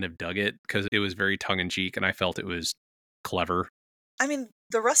actually kind of dug it because it was very tongue in cheek and I felt it was clever. I mean,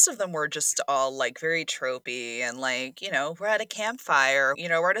 the rest of them were just all like very tropey and like, we're at a campfire,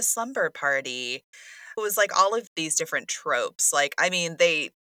 we're at a slumber party. It was like all of these different tropes. Like, I mean,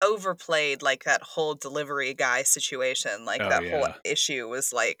 they overplayed like that whole delivery guy situation. Like Oh, that whole yeah. issue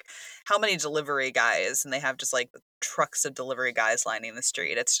was like, how many delivery guys? And they have just like trucks of delivery guys lining the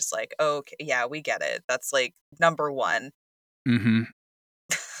street. It's just like, okay, yeah, we get it. That's like number one. Hmm.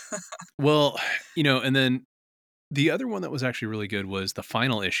 Well, and then the other one that was actually really good was the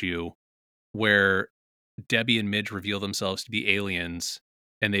final issue where Debbie and Midge reveal themselves to be aliens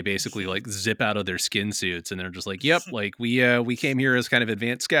and they basically like zip out of their skin suits and they're just like, "Yep, like we came here as kind of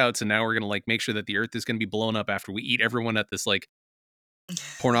advanced scouts and now we're going to like make sure that the earth is going to be blown up after we eat everyone at this like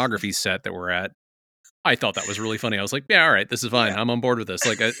pornography set that we're at." I thought that was really funny. I was like, "Yeah, all right, this is fine. Yeah, I'm on board with this."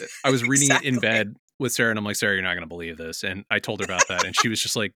 Like I was reading it in exactly. bed with Sarah and I'm like, "Sarah, you're not going to believe this." And I told her about that and she was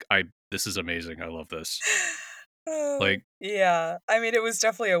just like, "I this is amazing. I love this." Oh, Like, yeah. I mean, it was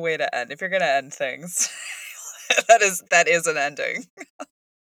definitely a way to end. If you're gonna end things, that is an ending.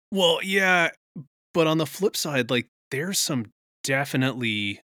 well, yeah, but on the flip side, like there's some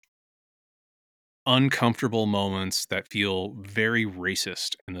definitely uncomfortable moments that feel very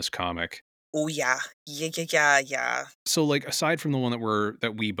racist in this comic. Oh yeah. Yeah, yeah, yeah, yeah. So like aside from the one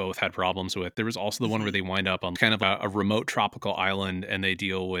that we both had problems with, there was also the one where Mhm. they wind up on kind of a remote tropical island and they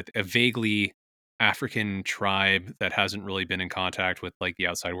deal with a vaguely African tribe that hasn't really been in contact with like the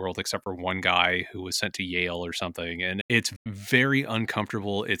outside world except for one guy who was sent to Yale or something. And it's very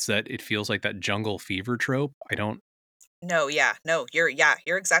uncomfortable. It's that it feels like that jungle fever trope. I don't No, yeah. No, you're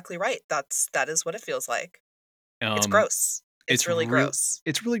exactly right. That is what it feels like. It's um gross. It's it's really real gross.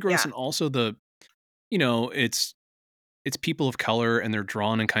 it's really gross Yeah. and also it's people of color and they're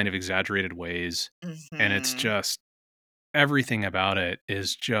drawn in kind of exaggerated ways and it's Mhm. just everything about it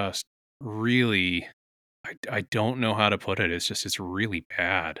is just really I don't know how to put it. It's really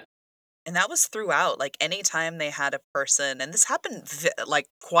bad. And that was throughout, like, anytime they had a person, and this happened like,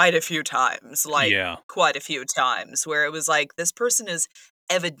 quite a few times, like, Yeah. quite a few times, where it was like, this person is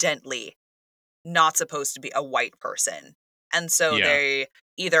evidently not supposed to be a white person. And so Yeah. they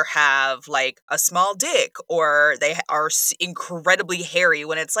either have like a small dick or they are incredibly hairy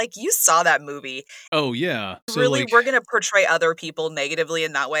when it's like, you saw that movie. Oh, yeah. So, Really, like we're going to portray other people negatively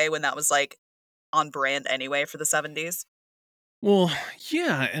in that way when that was like on brand anyway for the 70s. well,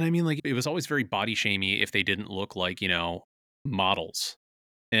 yeah, and I mean, like, it was always very body shamey if they didn't look like, models.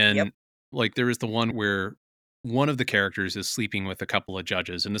 Yep. And, like, there was the one where one of the characters is sleeping with a couple of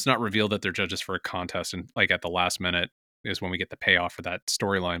judges, and it's not revealed that they're judges for a contest, and, like, at the last minute is when we get the payoff for that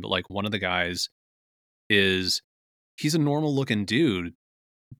storyline, but, like, one of the guys is he's a normal looking dude,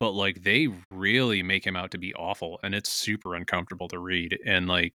 but, like, they really make him out to be awful, and it's super uncomfortable to read, and,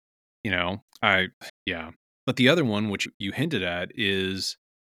 like, I yeah. But the other one, which you hinted at, is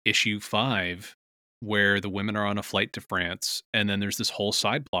issue 5, where the women are on a flight to France, and then there's this whole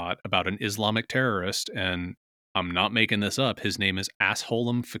side plot about an Islamic terrorist, and I'm not making this up. His name is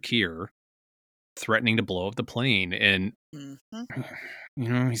Assholem Fakir, threatening to blow up the plane. And,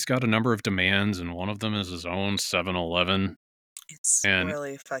 Mhm. he's got a number of demands, and one of them is his own 7-Eleven. It's And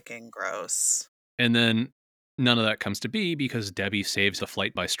really fucking gross. and then none of that comes to be because Debbie saves the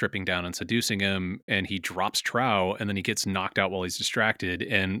flight by stripping down and seducing him, and he drops Trow, and then he gets knocked out while he's distracted.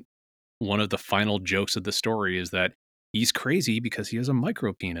 And one of the final jokes of the story is that he's crazy because he has a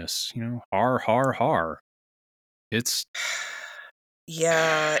micro penis. Har har har. It's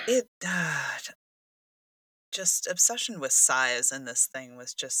Yeah, it just obsession with size in this thing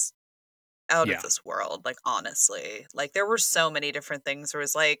was just out of yeah. this world, like, honestly. Like, there were so many different things where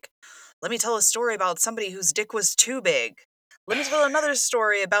it's like, "Let me tell a story about somebody whose dick was too big. Let me tell another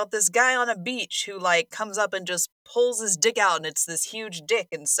story about this guy on a beach who, like, comes up and just pulls his dick out, and it's this huge dick,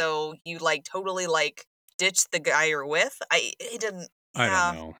 and so you, like, totally, like, ditch the guy you're with." It didn't I don't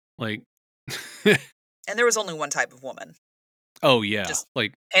yeah, know. Like, and there was only one type of woman. oh yeah, Just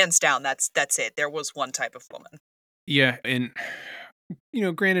like hands down, that's it. There was one type of woman. yeah, and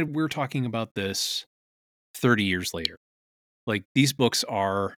granted, we're talking about this 30 years later. Like these books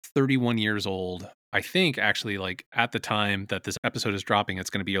are 31 years old. I think actually, like at the time that this episode is dropping, it's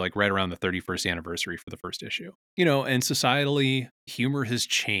going to be like right around the 31st anniversary for the first issue. And societally, humor has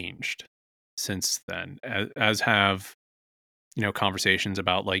changed since then, as have conversations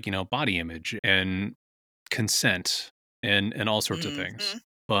about like body image and consent and all sorts of things. Mhm.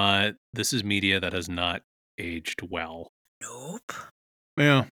 But this is media that has not aged well. Nope.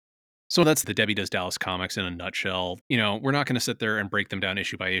 Yeah. So that's the Debbie Does Dallas comics in a nutshell. We're not going to sit there and break them down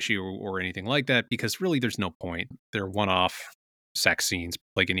issue by issue or anything like that because really there's no point. They're one-off sex scenes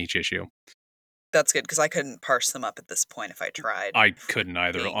like in each issue. That's good because I couldn't parse them up at this point if I tried, I couldn't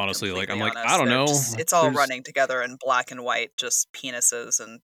either, being honestly. Like I'm completely like, I honest. don't They're know. just Like it's all there's running together in black and white, just penises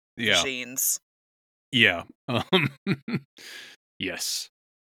and yeah. vagines. Yeah. Yes.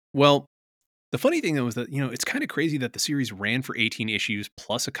 Well, the funny thing though is that, it's kind of crazy that the series ran for 18 issues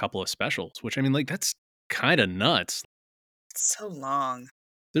plus a couple of specials, which I mean, like that's kind of nuts. It's so long.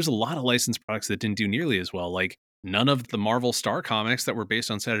 There's a lot of licensed products that didn't do nearly as well. Like none of the Marvel Star comics that were based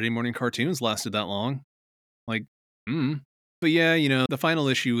on Saturday morning cartoons lasted that long. Like, But yeah, the final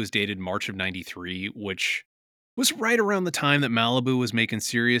issue was dated March of 93, which was right around the time that Malibu was making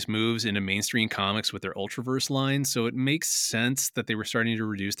serious moves into mainstream comics with their Ultraverse line. So it makes sense that they were starting to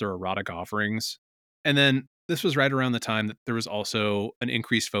reduce their erotic offerings. And then this was right around the time that there was also an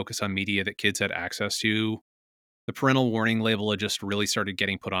increased focus on media that kids had access to. The parental warning label had just really started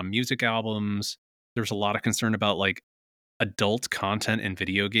getting put on music albums. There was a lot of concern about like adult content in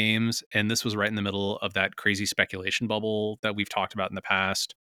video games. And this was right in the middle of that crazy speculation bubble that we've talked about in the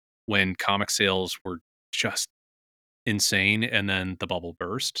past when comic sales were just insane. And then the bubble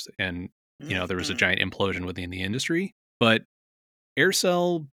burst and, there was a Mhm. giant implosion within the industry. But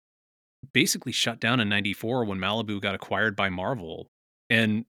Aircell basically shut down in 94 when Malibu got acquired by Marvel.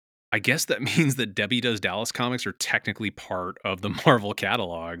 And I guess that means that Debbie Does Dallas comics are technically part of the Marvel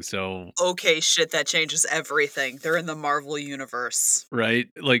catalog. So, Okay, shit, that changes everything. They're in the Marvel universe. right?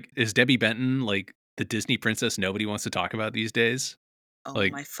 Like, is Debbie Benton like the Disney princess nobody wants to talk about these days? Oh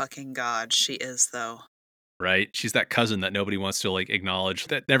Like, my fucking god, she is though. right? She's that cousin that nobody wants to like acknowledge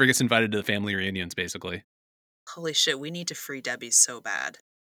that never gets invited to the family reunions, basically. Holy shit, we need to free Debbie so bad.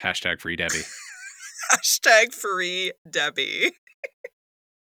 Hashtag free Debbie. Hashtag free Debbie.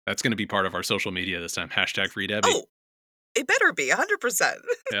 That's going to be part of our social media this time. Hashtag free Debbie. Oh, it better be 100%.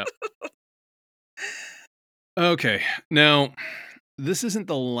 Yeah. Okay. Now, this isn't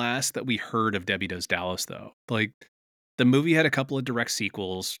the last that we heard of Debbie Does Dallas, though. Like, the movie had a couple of direct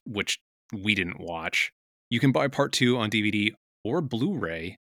sequels, which we didn't watch. You can buy part 2 on DVD or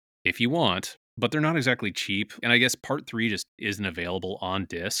Blu-ray if you want, but they're not exactly cheap. And I guess part 3 just isn't available on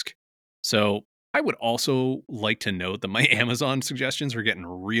disc. So I would also like to note that my Amazon suggestions are getting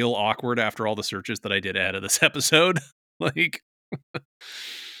real awkward after all the searches that I did ahead of this episode. Like,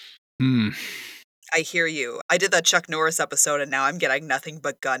 hmm. I hear you. I did that Chuck Norris episode and now I'm getting nothing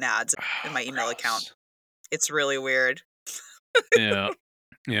but gun ads in my email account. Gross. It's really weird. Yeah.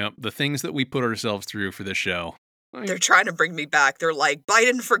 Yeah. The things that we put ourselves through for this show. They're trying to bring me back. They're like,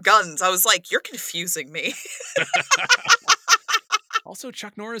 Biden for guns. I was like, you're confusing me. Also,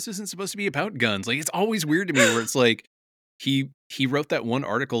 Chuck Norris isn't supposed to be about guns. Like, it's always weird to me where it's like he wrote that one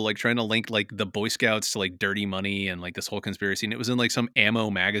article like trying to link like the Boy Scouts to like dirty money and like this whole conspiracy, and it was in like some ammo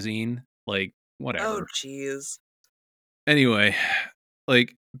magazine. Like, Oh, whatever. jeez. Anyway,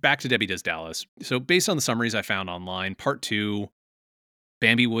 like back to Debbie Does Dallas. So based on the summaries I found online, part 2,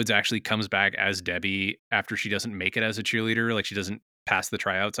 Bambi Woods actually comes back as Debbie after she doesn't make it as a cheerleader. Like she doesn't pass the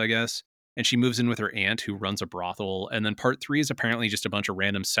tryouts, I guess. and she moves in with her aunt who runs a brothel. And then part 3 is apparently just a bunch of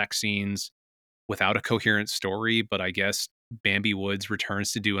random sex scenes without a coherent story. But I guess Bambi Woods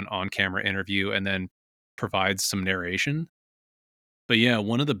returns to do an on-camera interview and then provides some narration. But yeah,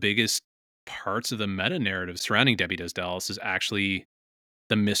 one of the biggest parts of the meta narrative surrounding Debbie Does Dallas is actually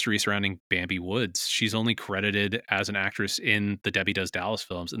the mystery surrounding Bambi Woods. She's only credited as an actress in the Debbie Does Dallas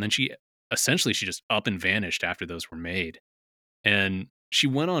films, and then she just up and vanished after those were made. And she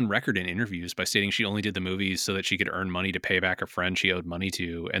went on record in interviews by stating she only did the movies so that she could earn money to pay back a friend she owed money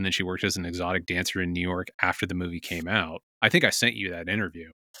to, and then she worked as an exotic dancer in New York after the movie came out. I think I sent you that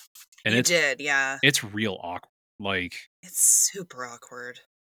interview. And You did, yeah. it's real awkward. Like, It's super awkward.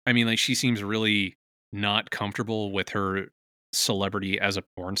 I mean, like, she seems really not comfortable with her celebrity as a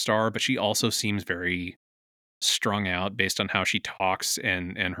porn star, but she also seems very strung out based on how she talks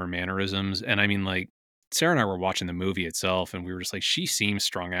and her mannerisms. And I mean, like, Sarah and I were watching the movie itself, and we were just like, she seems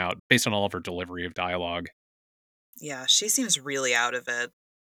strung out based on all of her delivery of dialogue. Yeah, she seems really out of it.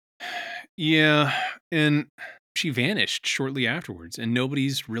 Yeah, and she vanished shortly afterwards, and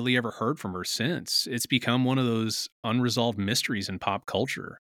nobody's really ever heard from her since. It's become one of those unresolved mysteries in pop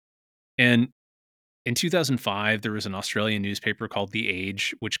culture. And in 2005, there was an Australian newspaper called The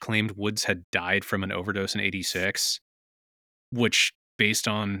Age, which claimed Woods had died from an overdose in 86, which, based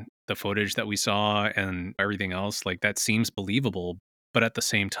on the footage that we saw and everything else, like, that seems believable. But at the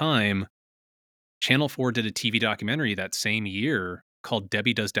same time, Channel 4 did a TV documentary that same year called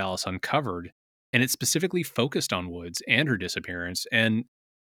Debbie Does Dallas Uncovered, and it specifically focused on Woods and her disappearance. And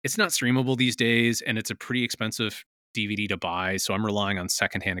it's not streamable these days, and it's a pretty expensive DVD to buy, so I'm relying on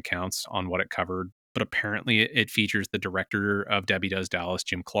secondhand accounts on what it covered. But apparently it features the director of Debbie Does Dallas,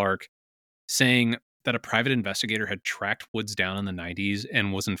 Jim Clark, saying that a private investigator had tracked Woods down in the 90s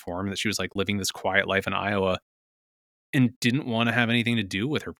and was informed that she was like living this quiet life in Iowa and didn't want to have anything to do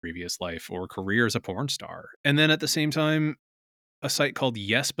with her previous life or career as a porn star. And then at the same time, a site called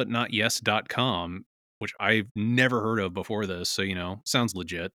yesbutnotyes.com, which I've never heard of before this, so, sounds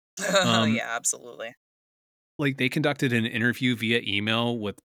legit. Yeah, absolutely. Like, they conducted an interview via email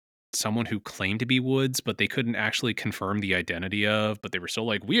with someone who claimed to be Woods, but they couldn't actually confirm the identity of, but they were still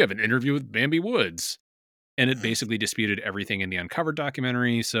like, we have an interview with Bambi Woods. And it basically disputed everything in the Uncovered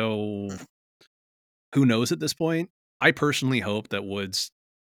documentary. So who knows at this point? I personally hope that Woods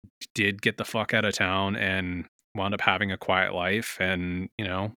did get the fuck out of town and wound up having a quiet life and,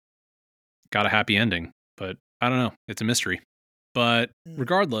 got a happy ending. But I don't know. It's a mystery. But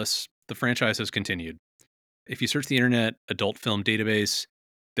regardless, the franchise has continued. If you search the internet adult film database,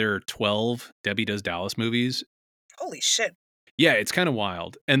 there are 12 Debbie Does Dallas movies. Holy shit. Yeah, it's kind of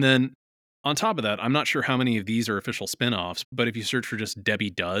wild. And then on top of that, I'm not sure how many of these are official spin-offs, but if you search for just Debbie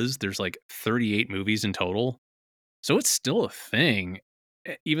Does, there's like 38 movies in total. So it's still a thing,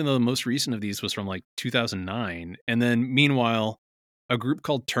 even though the most recent of these was from like 2009. And then meanwhile, a group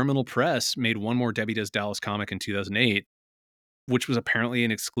called Terminal Press made one more Debbie Does Dallas comic in 2008, which was apparently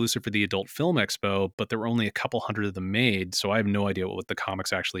an exclusive for the Adult Film Expo, but there were only a couple hundred of them made, so I have no idea what the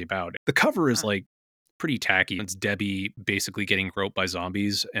comic's actually about. The cover is like pretty tacky. It's Debbie basically getting groped by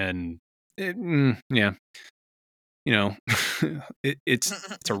zombies, and yeah, it's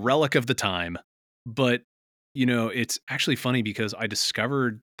a relic of the time. But it's actually funny because I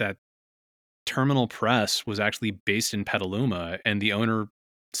discovered that Terminal Press was actually based in Petaluma, and the owner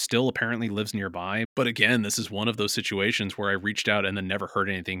still apparently lives nearby. But again, this is one of those situations where I reached out and then never heard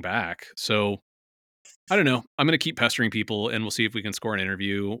anything back. So I don't know. I'm going to keep pestering people and we'll see if we can score an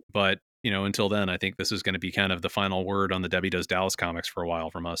interview. But, until then, I think this is going to be kind of the final word on the Debbie Does Dallas comics for a while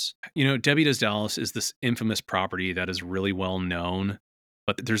from us. Debbie Does Dallas is this infamous property that is really well known,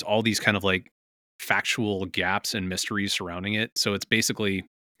 but there's all these kind of like factual gaps and mysteries surrounding it. So it's basically,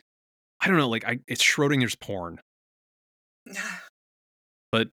 I don't know, like it's Schrodinger's porn.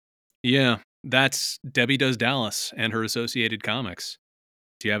 But yeah, that's Debbie Does Dallas and her associated comics.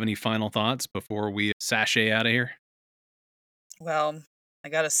 Do you have any final thoughts before we sashay out of here? Well, I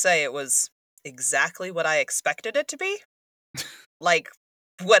gotta say, it was exactly what I expected it to be. Like,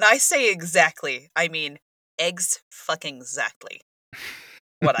 when I say exactly, I mean eggs fucking exactly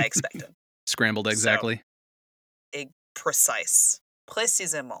what I expected. Scrambled exactly? So, precise.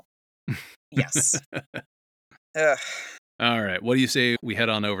 Précisément. Yes. Ugh. All right. What do you say we head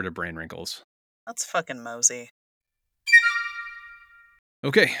on over to Brain Wrinkles? Let's fucking mosey.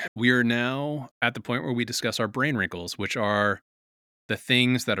 Okay. We are now at the point where we discuss our brain wrinkles, which are the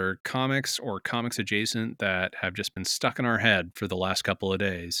things that are comics or comics adjacent that have just been stuck in our head for the last couple of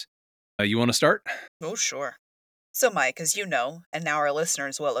days. You want to start? Oh, sure. So, Mike, as you know, and now our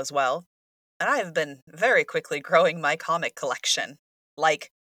listeners will as well, I have been very quickly growing my comic collection. Like,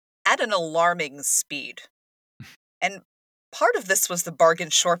 at an alarming speed. And part of this was the bargain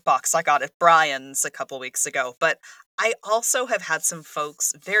short box I got at Brian's a couple weeks ago, but I also have had some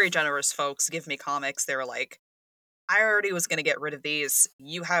folks, very generous folks, give me comics. They were like, I already was going to get rid of these.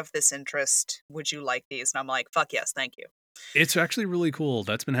 You have this interest. Would you like these? And I'm like, fuck yes, thank you. It's actually really cool.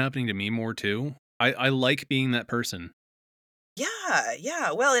 That's been happening to me more too. I like being that person.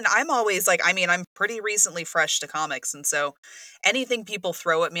 Yeah. Well, and I'm always like, I mean, I'm pretty recently fresh to comics. And so anything people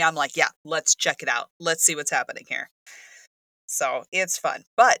throw at me, I'm like, yeah, let's check it out. Let's see what's happening here. So it's fun.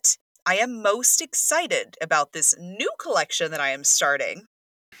 But I am most excited about this new collection that I am starting.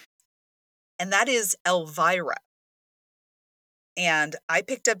 And that is Elvira. And I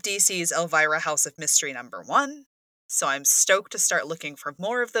picked up DC's Elvira House of Mystery #1. So I'm stoked to start looking for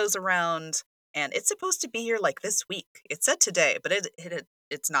more of those around. And it's supposed to be here like this week. It said today, but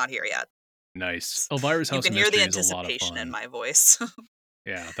it's not here yet. Nice. Elvira's You House can of hear the Mystery is a lot of anticipation in fun. my voice.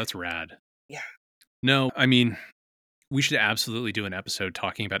 Yeah, that's rad. Yeah. No, I mean, we should absolutely do an episode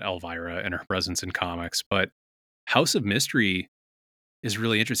talking about Elvira and her presence in comics, but House of Mystery is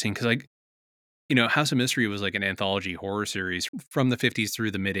really interesting because House of Mystery was like an anthology horror series from the 50s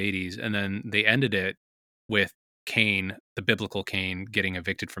through the mid 80s, and then they ended it with Cain, the biblical Cain, getting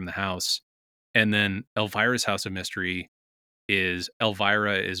evicted from the house. And then Elvira's House of Mystery is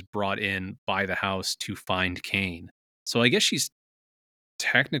Elvira is brought in by the house to find Cain. So I guess she's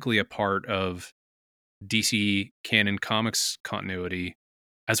technically a part of DC canon comics continuity,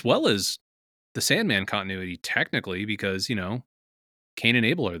 as well as the Sandman continuity, technically, because, Cain and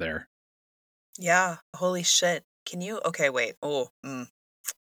Abel are there. Yeah. Holy shit. Can you? Okay, wait.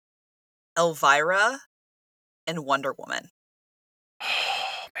 Elvira and Wonder Woman.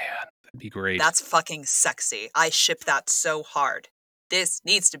 Oh, man, that'd be great. That's fucking sexy. I ship that so hard. This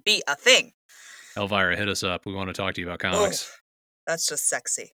needs to be a thing. Elvira, hit us up. We want to talk to you about comics. Oh, that's just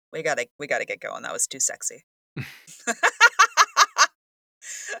sexy. We gotta get going. That was too sexy.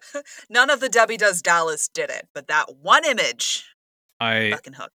 None of the Debbie Does Dallas did it, but that one image,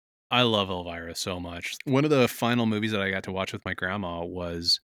 fucking hook. I love Elvira so much. One of the final movies that I got to watch with my grandma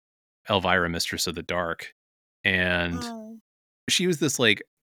was Elvira, Mistress of the Dark. And she was this like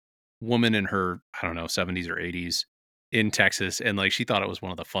woman in her, I don't know, 70s or 80s in Texas. And like, she thought it was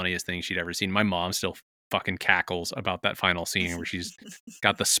one of the funniest things she'd ever seen. My mom still fucking cackles about that final scene where she's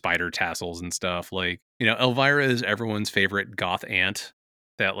got the spider tassels and stuff. Like, Elvira is everyone's favorite goth aunt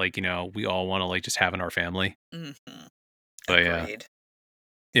that like, we all want to like just have in our family. Mm-hmm. But agreed.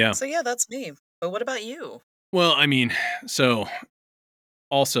 Yeah. So yeah, that's me. But what about you? Well, I mean, so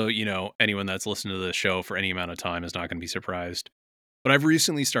also, anyone that's listened to the show for any amount of time is not going to be surprised. But I've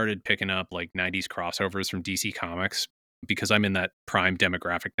recently started picking up like 90s crossovers from DC Comics because I'm in that prime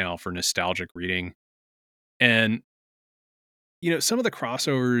demographic now for nostalgic reading. And, some of the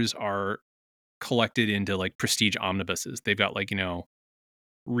crossovers are collected into like prestige omnibuses. They've got like,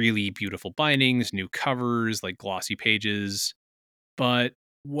 really beautiful bindings, new covers, like glossy pages. But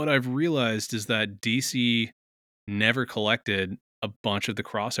what I've realized is that DC never collected a bunch of the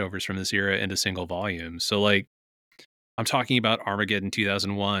crossovers from this era into single volumes. So like, I'm talking about Armageddon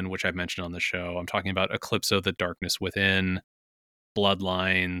 2001, which I've mentioned on the show. I'm talking about Eclipso, The Darkness Within,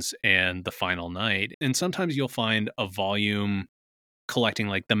 Bloodlines, and The Final Night. And sometimes you'll find a volume collecting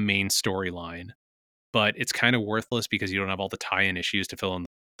like the main storyline, but it's kind of worthless because you don't have all the tie-in issues to fill in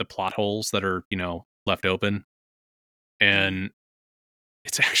the plot holes that are, left open. And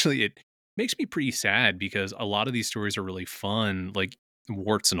it makes me pretty sad because a lot of these stories are really fun, like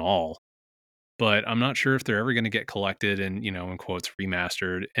warts and all. But I'm not sure if they're ever going to get collected and, in quotes,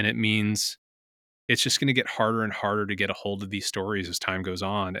 remastered. And it means it's just going to get harder and harder to get a hold of these stories as time goes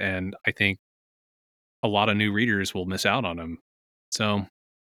on. And I think a lot of new readers will miss out on them. So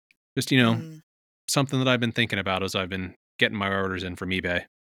just, something that I've been thinking about as I've been getting my orders in from eBay.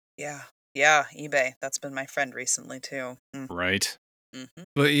 Yeah, eBay. That's been my friend recently too. Right. Mm-hmm.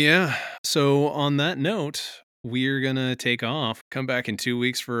 But yeah, so on that note, we're going to take off, come back in 2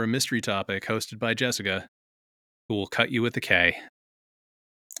 weeks for a mystery topic hosted by Jessica, who will cut you with a K.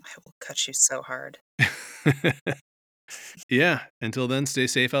 I will cut you so hard. Yeah, until then, stay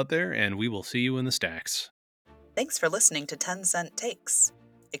safe out there, and we will see you in the stacks. Thanks for listening to 10 Cent Takes.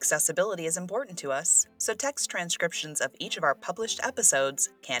 Accessibility is important to us, so text transcriptions of each of our published episodes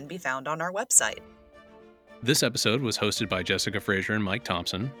can be found on our website. This episode was hosted by Jessica Frazier and Mike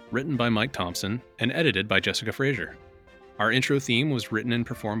Thompson, written by Mike Thompson, and edited by Jessica Frazier. Our intro theme was written and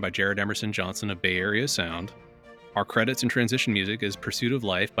performed by Jared Emerson Johnson of Bay Area Sound. Our credits and transition music is Pursuit of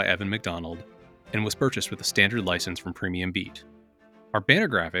Life by Evan McDonald, and was purchased with a standard license from Premium Beat. Our banner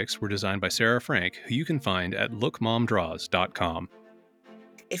graphics were designed by Sarah Frank, who you can find at lookmomdraws.com.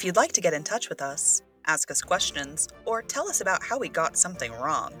 If you'd like to get in touch with us, ask us questions, or tell us about how we got something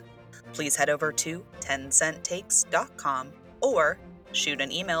wrong, please head over to 10centtakes.com or shoot an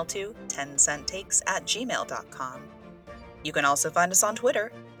email to 10centtakes@gmail.com. You can also find us on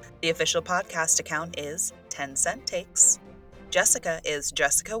Twitter. The official podcast account is 10 Cent Takes. Jessica is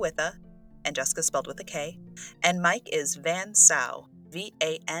Jessica with a, and Jessica spelled with a K, and Mike is Van Sau,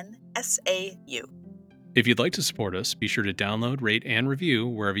 Vansau. If you'd like to support us, be sure to download, rate, and review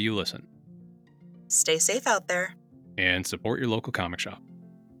wherever you listen. Stay safe out there. And support your local comic shop.